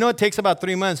fruit. You know it takes about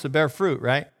 3 months to bear fruit,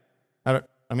 right?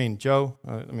 Joe,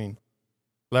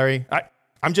 Larry,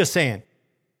 I'm just saying.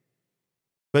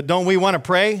 But don't we want to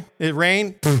pray? It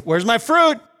rained. Where's my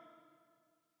fruit?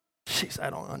 Jeez, I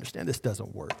don't understand. This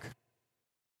doesn't work.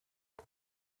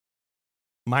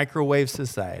 Microwave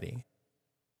society.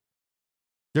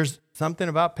 There's something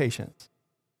about patience.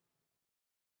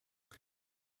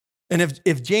 And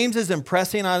if James is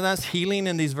impressing on us healing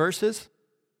in these verses,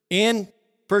 in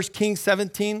 1 Kings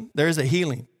 17, there's a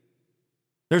healing.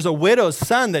 There's a widow's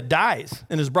son that dies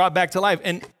and is brought back to life.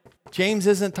 And James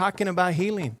isn't talking about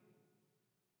healing.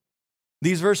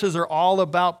 These verses are all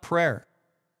about prayer.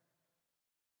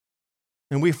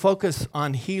 And we focus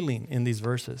on healing in these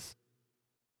verses.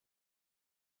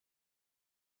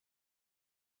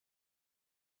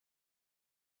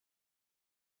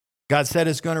 God said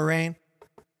it's going to rain,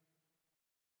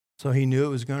 so he knew it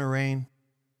was going to rain.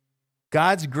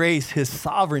 God's grace, his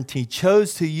sovereignty,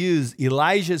 chose to use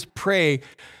Elijah's prayer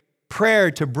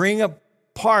to bring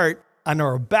apart and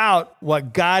are about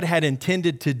what God had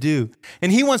intended to do.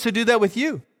 And he wants to do that with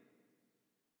you.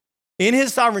 In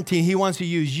his sovereignty, he wants to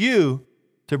use you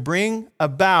to bring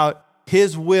about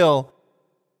his will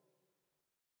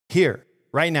here,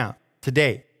 right now,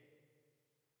 today.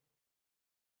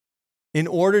 In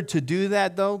order to do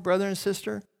that, though, brother and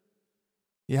sister,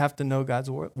 you have to know God's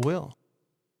will.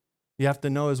 You have to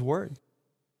know his word.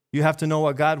 You have to know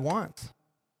what God wants.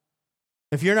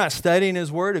 If you're not studying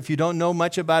his word, if you don't know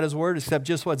much about his word except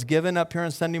just what's given up here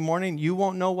on Sunday morning, you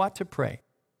won't know what to pray.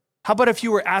 How about if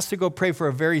you were asked to go pray for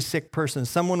a very sick person,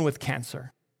 someone with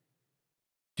cancer?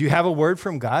 Do you have a word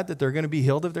from God that they're going to be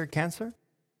healed of their cancer?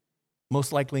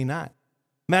 Most likely not.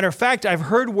 Matter of fact, I've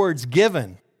heard words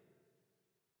given.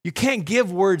 You can't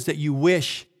give words that you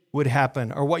wish would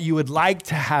happen or what you would like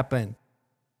to happen.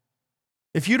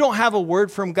 If you don't have a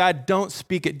word from God, don't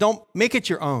speak it. Don't make it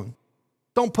your own.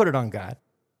 Don't put it on God.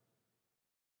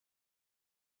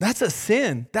 That's a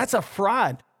sin. That's a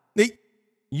fraud. They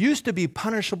used to be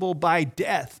punishable by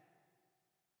death,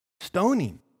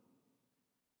 stoning.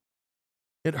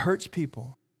 It hurts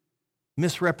people,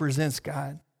 misrepresents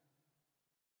God.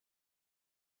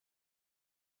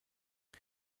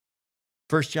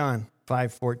 1 John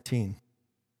 5:14.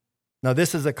 Now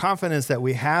this is a confidence that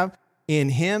we have in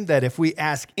him, that if we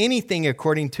ask anything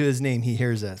according to his name, he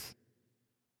hears us.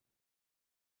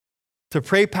 To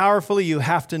pray powerfully, you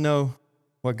have to know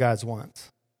what God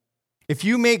wants. If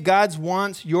you make God's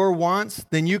wants your wants,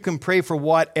 then you can pray for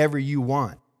whatever you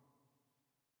want.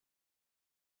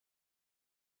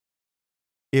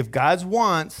 If God's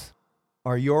wants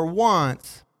are your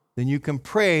wants, then you can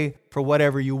pray for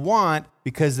whatever you want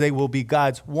because they will be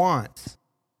God's wants.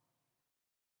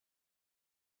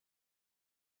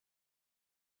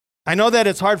 I know that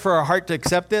it's hard for our heart to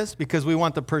accept this because we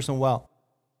want the person well.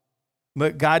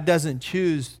 But God doesn't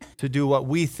choose to do what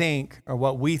we think or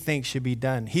what we think should be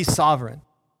done. He's sovereign,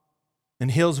 and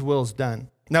his will's done.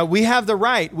 Now, we have the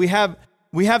right, we have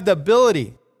the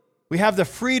ability, we have the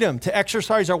freedom to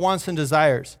exercise our wants and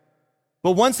desires.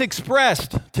 But once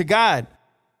expressed to God,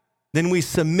 then we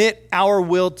submit our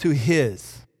will to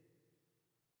his.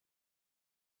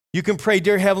 You can pray,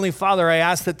 dear Heavenly Father, I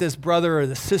ask that this brother or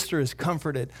the sister is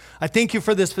comforted. I thank you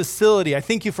for this facility. I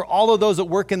thank you for all of those that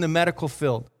work in the medical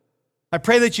field. I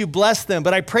pray that you bless them,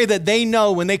 but I pray that they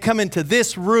know when they come into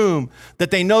this room that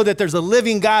they know that there's a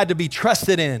living God to be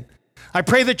trusted in. I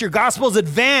pray that your gospel is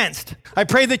advanced. I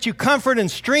pray that you comfort and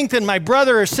strengthen my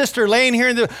brother or sister laying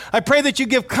here. I pray that you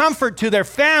give comfort to their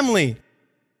family.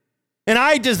 And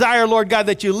I desire, Lord God,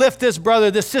 that you lift this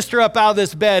brother, this sister up out of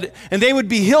this bed, and they would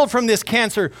be healed from this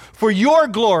cancer for your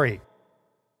glory.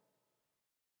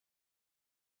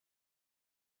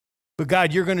 But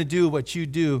God, you're going to do what you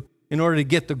do in order to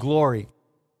get the glory.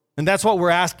 And that's what we're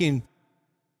asking.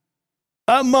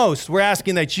 Utmost, we're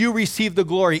asking that you receive the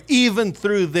glory even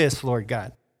through this, Lord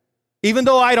God. Even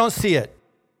though I don't see it.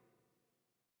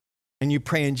 And you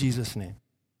pray in Jesus' name.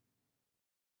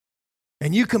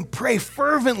 And you can pray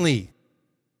fervently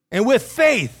and with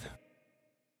faith.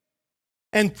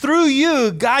 And through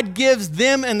you, God gives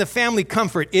them and the family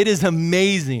comfort. It is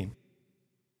amazing.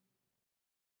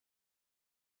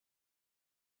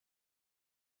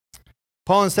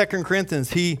 Paul in 2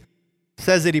 Corinthians, he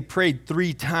says that he prayed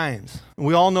 3 times.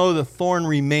 We all know the thorn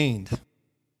remained.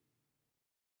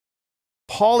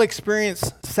 Paul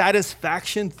experienced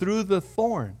satisfaction through the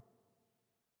thorn,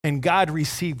 and God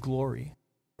received glory.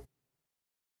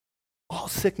 All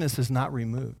sickness is not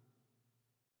removed.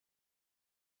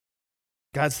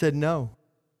 God said no.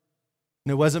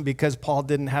 And it wasn't because Paul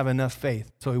didn't have enough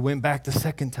faith. So he went back the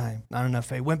second time, not enough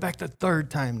faith. Went back the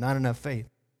third time, not enough faith.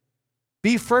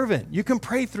 Be fervent. You can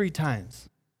pray 3 times.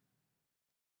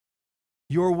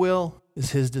 Your will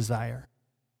is his desire.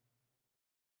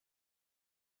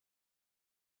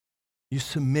 You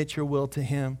submit your will to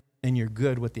him, and you're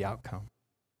good with the outcome.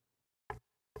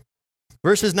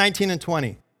 Verses 19 and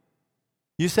 20.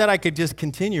 You said I could just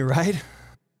continue, right?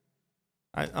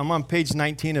 I'm on page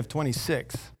 19 of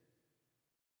 26.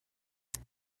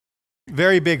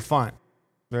 Very big font.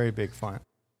 Very big font.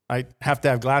 I have to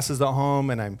have glasses at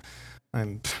home, and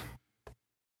I'm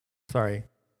sorry,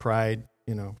 pride,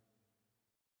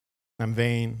 I'm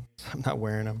vain. So I'm not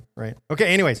wearing them, right? Okay,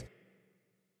 anyways.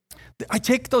 I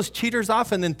take those cheaters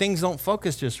off, and then things don't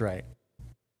focus just right.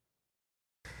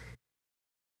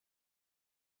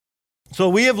 So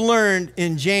we have learned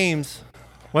in James,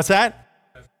 what's that?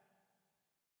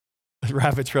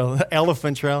 Rabbit trail,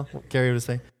 elephant trail, Gary would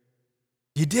say.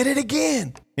 You did it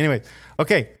again. Anyway,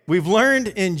 okay, we've learned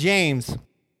in James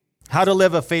how to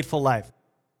live a faithful life.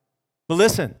 But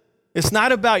listen, it's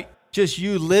not about just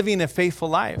you living a faithful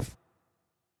life.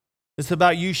 It's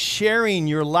about you sharing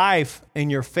your life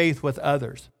and your faith with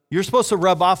others. You're supposed to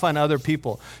rub off on other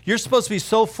people. You're supposed to be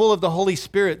so full of the Holy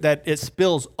Spirit that it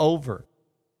spills over.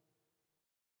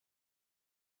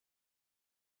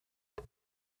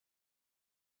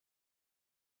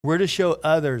 We're to show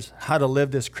others how to live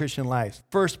this Christian life,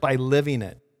 first by living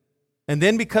it. And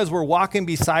then because we're walking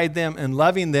beside them and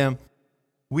loving them,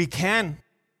 we can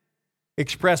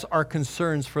express our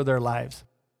concerns for their lives.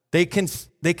 They can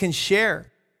share.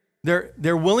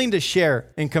 They're willing to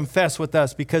share and confess with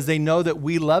us because they know that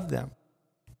we love them.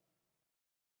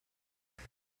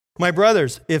 My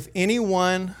brothers, if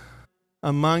anyone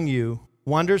among you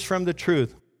wanders from the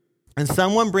truth and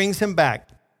someone brings him back,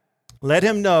 let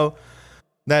him know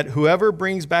that whoever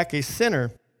brings back a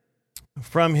sinner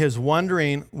from his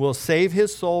wandering will save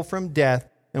his soul from death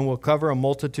and will cover a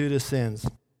multitude of sins.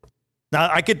 Now,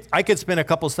 I could spend a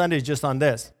couple Sundays just on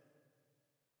this.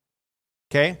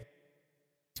 Okay?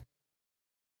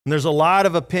 And there's a lot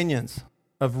of opinions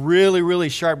of really, really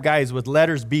sharp guys with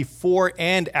letters before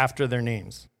and after their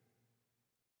names.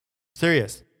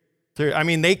 Serious. I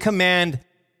mean, they command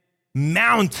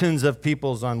mountains of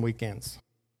peoples on weekends.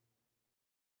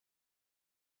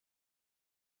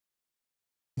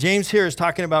 James here is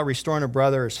talking about restoring a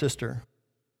brother or sister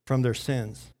from their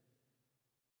sins.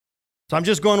 So I'm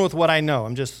just going with what I know.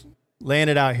 I'm just laying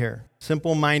it out here.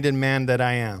 Simple-minded man that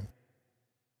I am.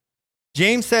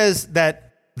 James says that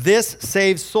this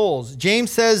saves souls. James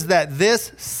says that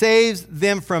this saves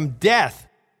them from death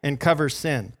and covers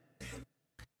sin.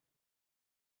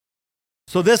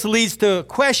 So this leads to a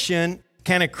question,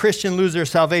 can a Christian lose their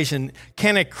salvation?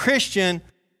 Can a Christian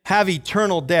have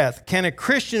eternal death? Can a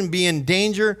Christian be in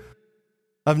danger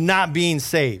of not being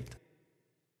saved?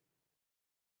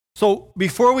 So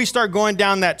before we start going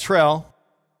down that trail,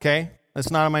 okay,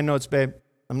 that's not on my notes, babe.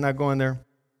 I'm not going there.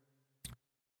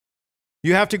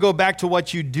 You have to go back to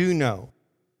what you do know.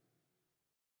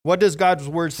 What does God's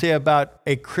word say about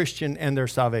a Christian and their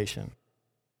salvation?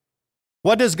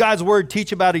 What does God's word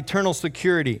teach about eternal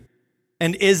security?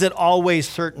 And is it always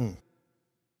certain?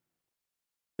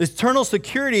 Eternal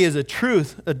security is a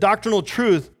truth, a doctrinal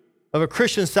truth of a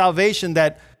Christian salvation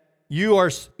that you are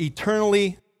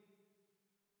eternally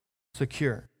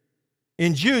secure.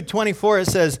 In Jude 24, it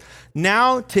says,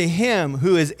 "Now to him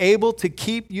who is able to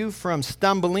keep you from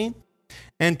stumbling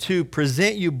and to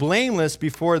present you blameless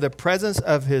before the presence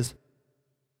of his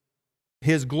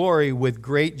glory with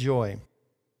great joy."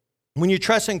 When you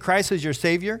trust in Christ as your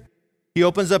Savior, he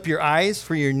opens up your eyes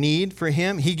for your need for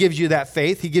him. He gives you that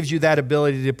faith. He gives you that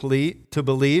ability to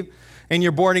believe, and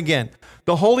you're born again.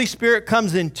 The Holy Spirit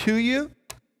comes into you,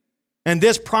 and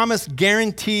this promise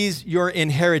guarantees your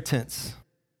inheritance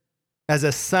as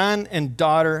a son and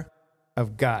daughter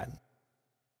of God.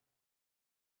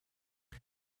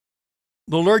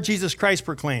 The Lord Jesus Christ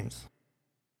proclaims,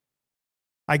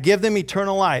 "I give them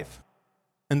eternal life,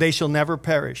 and they shall never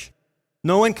perish.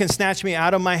 No one can snatch me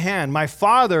out of my hand. My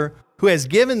Father, who has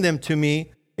given them to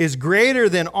me, is greater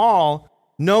than all.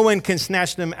 No one can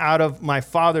snatch them out of my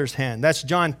Father's hand." That's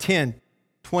John 10,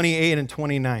 28 and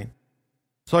 29.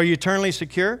 So are you eternally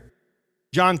secure?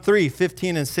 John 3,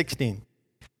 15 and 16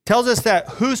 tells us that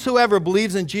whosoever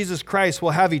believes in Jesus Christ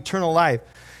will have eternal life.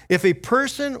 If a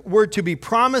person were to be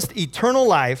promised eternal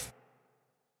life,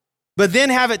 but then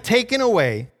have it taken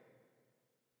away,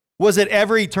 was it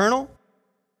ever eternal?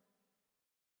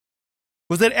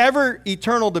 Was it ever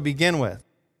eternal to begin with?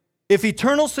 If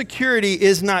eternal security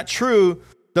is not true,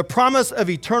 the promise of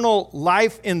eternal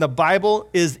life in the Bible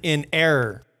is in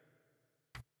error.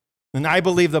 And I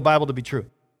believe the Bible to be true.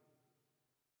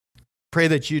 Pray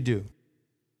that you do.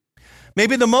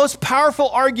 Maybe the most powerful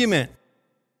argument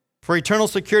for eternal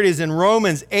security is in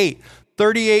Romans 8,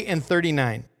 38 and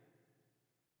 39.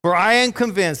 "For I am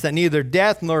convinced that neither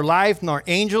death, nor life, nor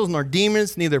angels, nor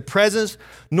demons, neither presence,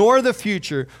 nor the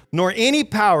future, nor any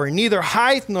power, neither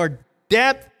height, nor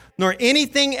depth, nor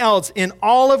anything else in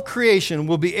all of creation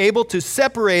will be able to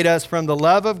separate us from the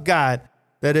love of God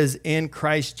that is in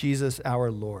Christ Jesus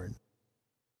our Lord."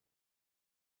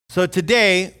 So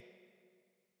today,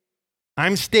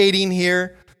 I'm stating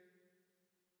here,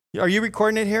 are you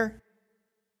recording it here?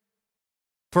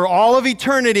 For all of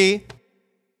eternity,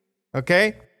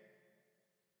 okay?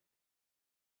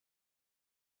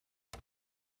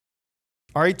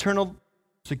 Our eternal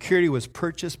security was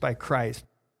purchased by Christ,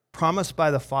 promised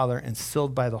by the Father, and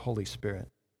sealed by the Holy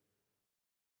Spirit.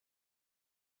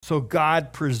 So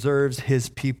God preserves his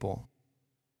people.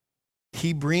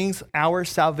 He brings our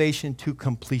salvation to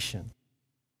completion.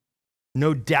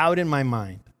 No doubt in my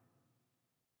mind.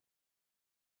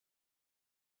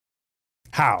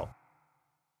 How?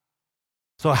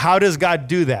 So how does God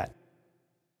do that?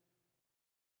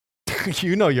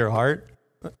 You know your heart.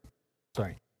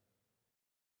 Sorry.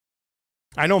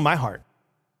 I know my heart.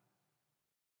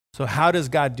 So how does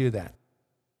God do that?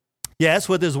 Yes,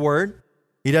 with his word.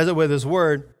 He does it with his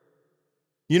word.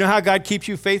 You know how God keeps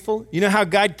you faithful? You know how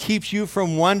God keeps you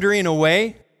from wandering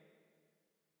away?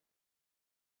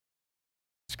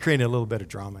 It's creating a little bit of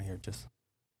drama here, just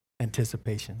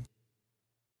anticipation.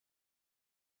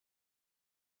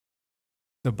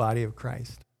 The body of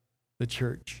Christ, the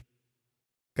church,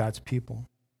 God's people.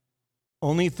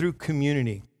 Only through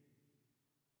community.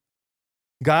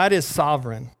 God is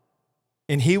sovereign,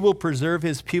 and he will preserve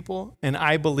his people, and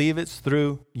I believe it's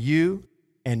through you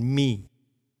and me,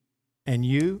 and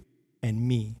you and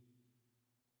me.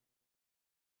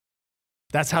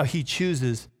 That's how he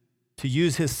chooses to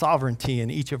use his sovereignty in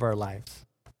each of our lives.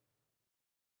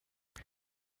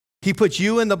 He puts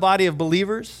you in the body of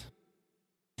believers.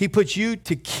 He puts you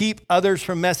to keep others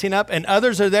from messing up, and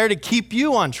others are there to keep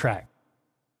you on track.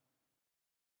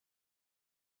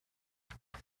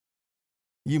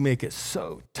 You make it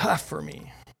so tough for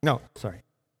me. No, sorry.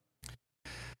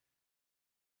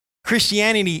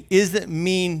 Christianity isn't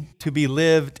mean to be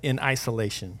lived in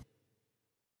isolation.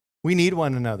 We need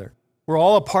one another. We're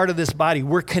all a part of this body.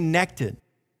 We're connected.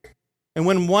 And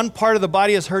when one part of the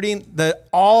body is hurting,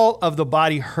 all of the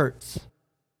body hurts.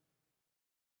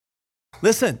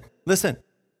 Listen.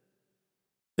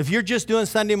 If you're just doing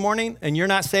Sunday morning and you're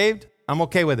not saved, I'm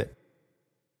okay with it.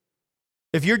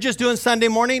 If you're just doing Sunday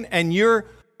morning and you're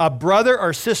a brother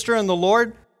or sister in the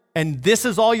Lord and this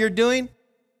is all you're doing,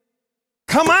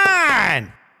 come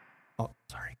on! Oh,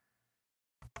 sorry.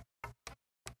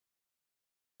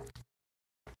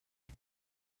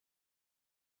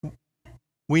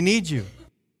 We need you.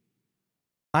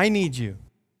 I need you.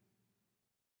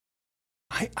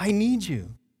 I need you.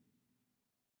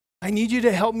 I need you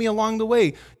to help me along the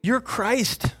way. You're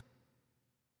Christ.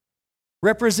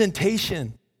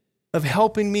 Representation of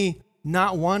helping me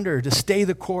not wander, to stay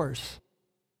the course.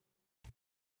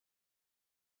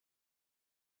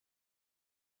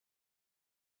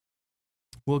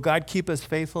 Will God keep us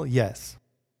faithful? Yes.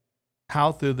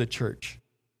 How? Through the church.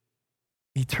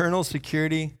 Eternal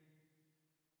security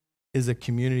is a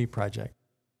community project.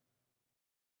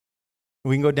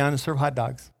 We can go down and serve hot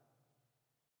dogs.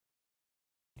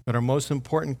 But our most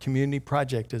important community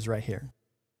project is right here.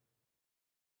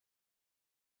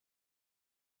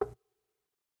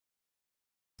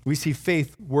 We see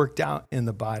faith worked out in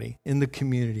the body, in the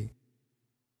community.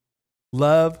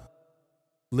 Love,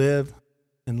 live,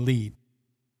 and lead.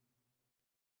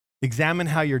 Examine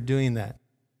how you're doing that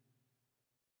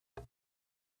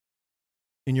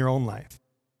in your own life.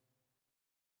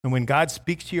 And when God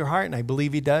speaks to your heart, and I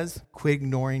believe he does, quit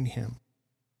ignoring him.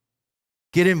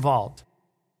 Get involved.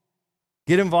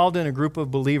 Get involved in a group of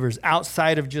believers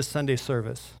outside of just Sunday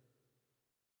service.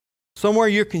 Somewhere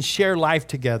you can share life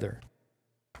together.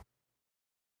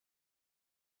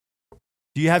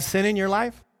 Do you have sin in your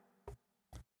life?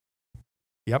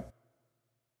 Yep.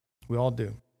 We all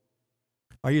do.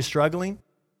 Are you struggling?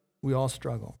 We all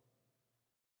struggle.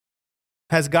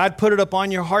 Has God put it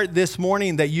upon your heart this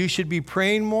morning that you should be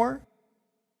praying more?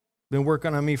 Been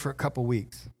working on me for a couple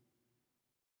weeks.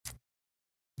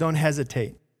 Don't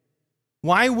hesitate.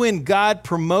 Why, when God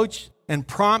promotes and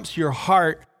prompts your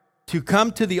heart to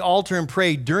come to the altar and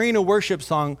pray during a worship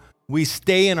song, we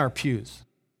stay in our pews?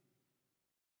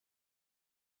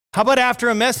 How about after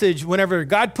a message, whenever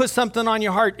God puts something on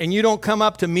your heart and you don't come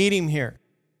up to meet him here?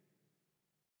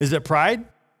 Is it pride?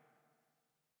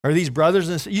 Are these brothers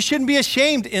and sisters? You shouldn't be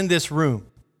ashamed in this room.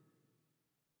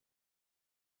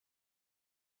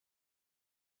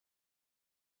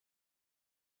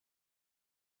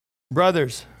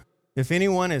 Brothers, if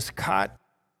anyone is caught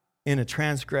in a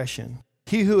transgression,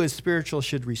 he who is spiritual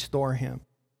should restore him.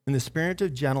 In the spirit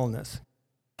of gentleness,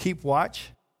 keep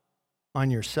watch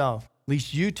on yourself,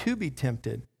 lest you too be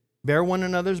tempted. Bear one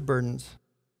another's burdens,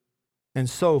 and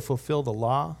so fulfill the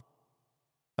law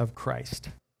of Christ.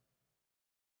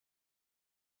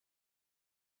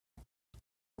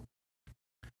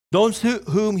 Those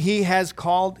whom he has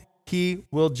called, he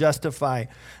will justify.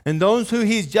 And those who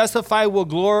he's justified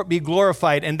will be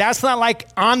glorified. And that's not like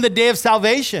on the day of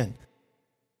salvation.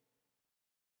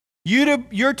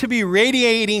 You're to be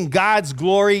radiating God's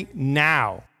glory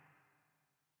now.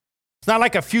 It's not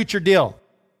like a future deal.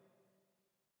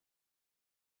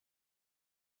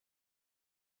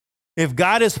 If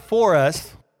God is for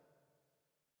us,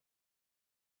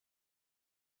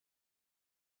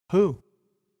 who?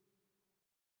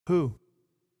 Who?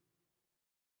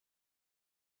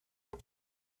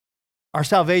 Our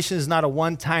salvation is not a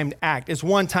one-time act. It's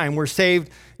one time. We're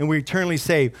saved and we're eternally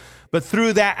saved. But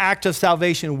through that act of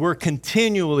salvation, we're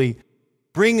continually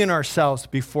bringing ourselves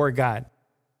before God.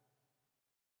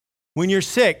 When you're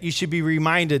sick, you should be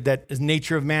reminded that the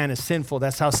nature of man is sinful.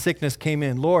 That's how sickness came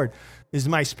in. Lord, is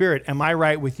my spirit. Am I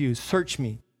right with you? Search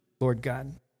me, Lord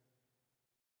God.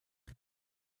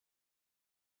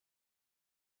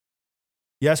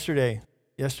 Yesterday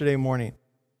morning,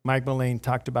 Mike Mullane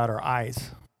talked about our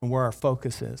eyes and where our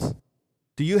focus is.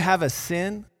 Do you have a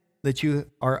sin that you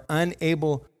are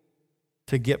unable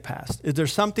to get past? Is there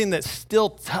something that still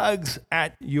tugs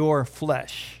at your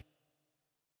flesh?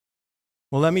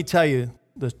 Well, let me tell you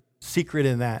the secret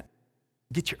in that.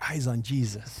 Get your eyes on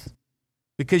Jesus,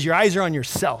 because your eyes are on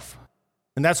yourself.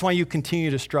 And that's why you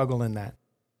continue to struggle in that.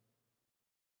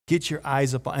 Get your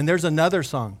eyes up on. And there's another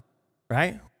song,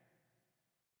 right?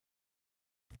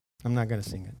 I'm not going to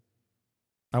sing it.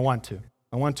 I want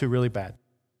to really bad.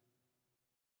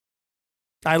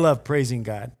 I love praising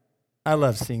God. I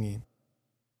love singing.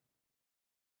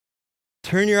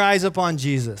 Turn your eyes upon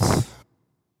Jesus.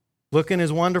 Look in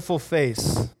his wonderful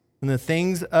face, and the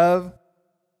things of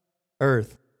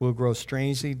earth will grow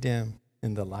strangely dim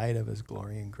in the light of his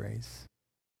glory and grace.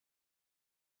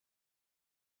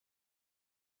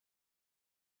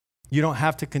 You don't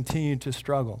have to continue to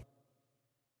struggle.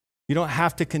 You don't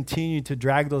have to continue to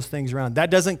drag those things around. That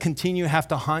doesn't continue to have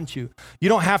to haunt you. You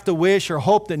don't have to wish or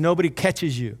hope that nobody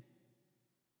catches you.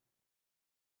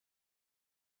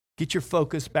 Get your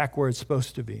focus back where it's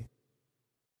supposed to be.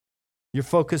 Your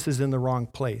focus is in the wrong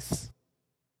place.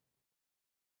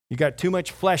 You got too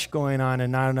much flesh going on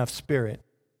and not enough spirit.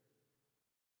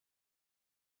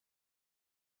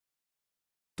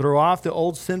 Throw off the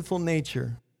old sinful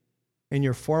nature and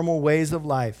your former ways of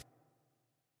life,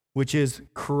 which is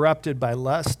corrupted by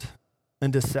lust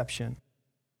and deception.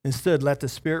 Instead, let the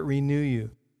Spirit renew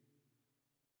you,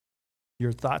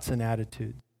 your thoughts and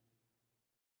attitudes.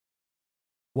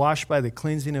 Washed by the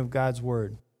cleansing of God's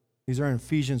word. These are in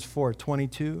Ephesians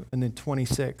 4:22 and then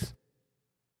 26.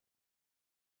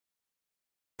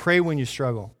 Pray when you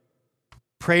struggle.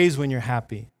 Praise when you're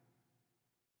happy.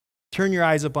 Turn your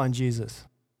eyes upon Jesus.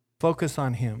 Focus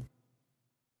on him.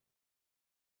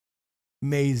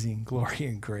 Amazing glory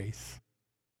and grace.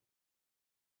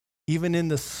 Even in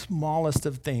the smallest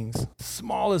of things,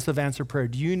 smallest of answered prayer,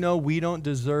 do you know we don't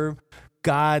deserve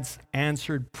God's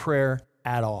answered prayer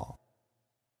at all?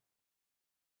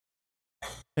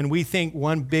 And we think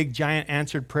one big giant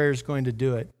answered prayer is going to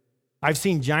do it. I've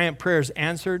seen giant prayers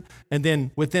answered, and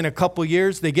then within a couple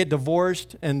years, they get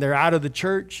divorced and they're out of the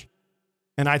church.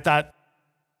 And I thought,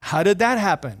 how did that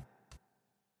happen?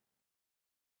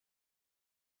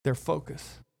 Their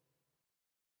focus.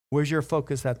 Where's your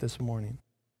focus at this morning?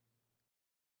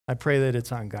 I pray that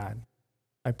it's on God.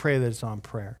 I pray that it's on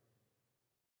prayer.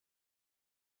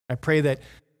 I pray that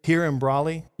here in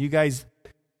Brawley, you guys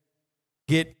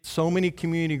get so many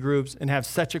community groups and have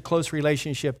such a close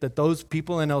relationship that those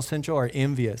people in El Centro are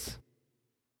envious.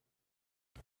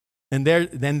 And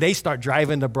then they start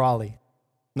driving to Brawley.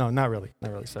 No, not really.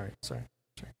 Sorry.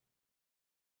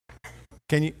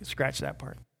 Can you scratch that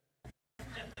part?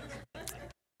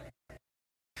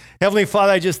 Heavenly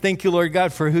Father, I just thank you, Lord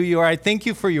God, for who you are. I thank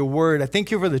you for your word. I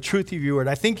thank you for the truth of your word.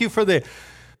 I thank you for the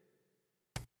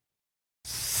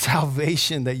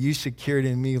salvation that you secured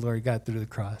in me, Lord God, through the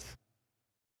cross.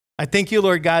 I thank you,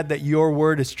 Lord God, that your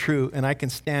word is true and I can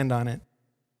stand on it.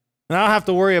 And I don't have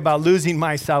to worry about losing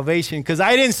my salvation because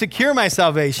I didn't secure my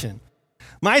salvation.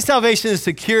 My salvation is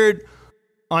secured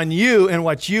on you and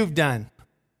what you've done.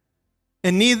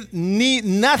 And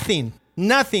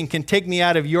nothing can take me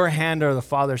out of your hand or the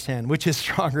Father's hand, which is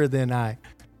stronger than I.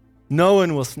 No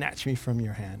one will snatch me from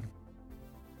your hand.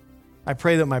 I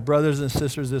pray that my brothers and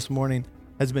sisters this morning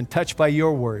has been touched by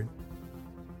your word,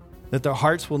 that their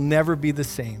hearts will never be the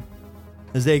same.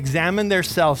 As they examine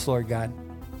themselves, Lord God,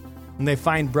 and they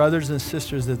find brothers and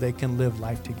sisters that they can live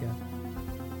life together.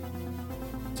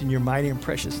 It's in your mighty and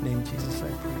precious name, Jesus, I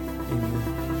pray.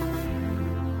 Amen.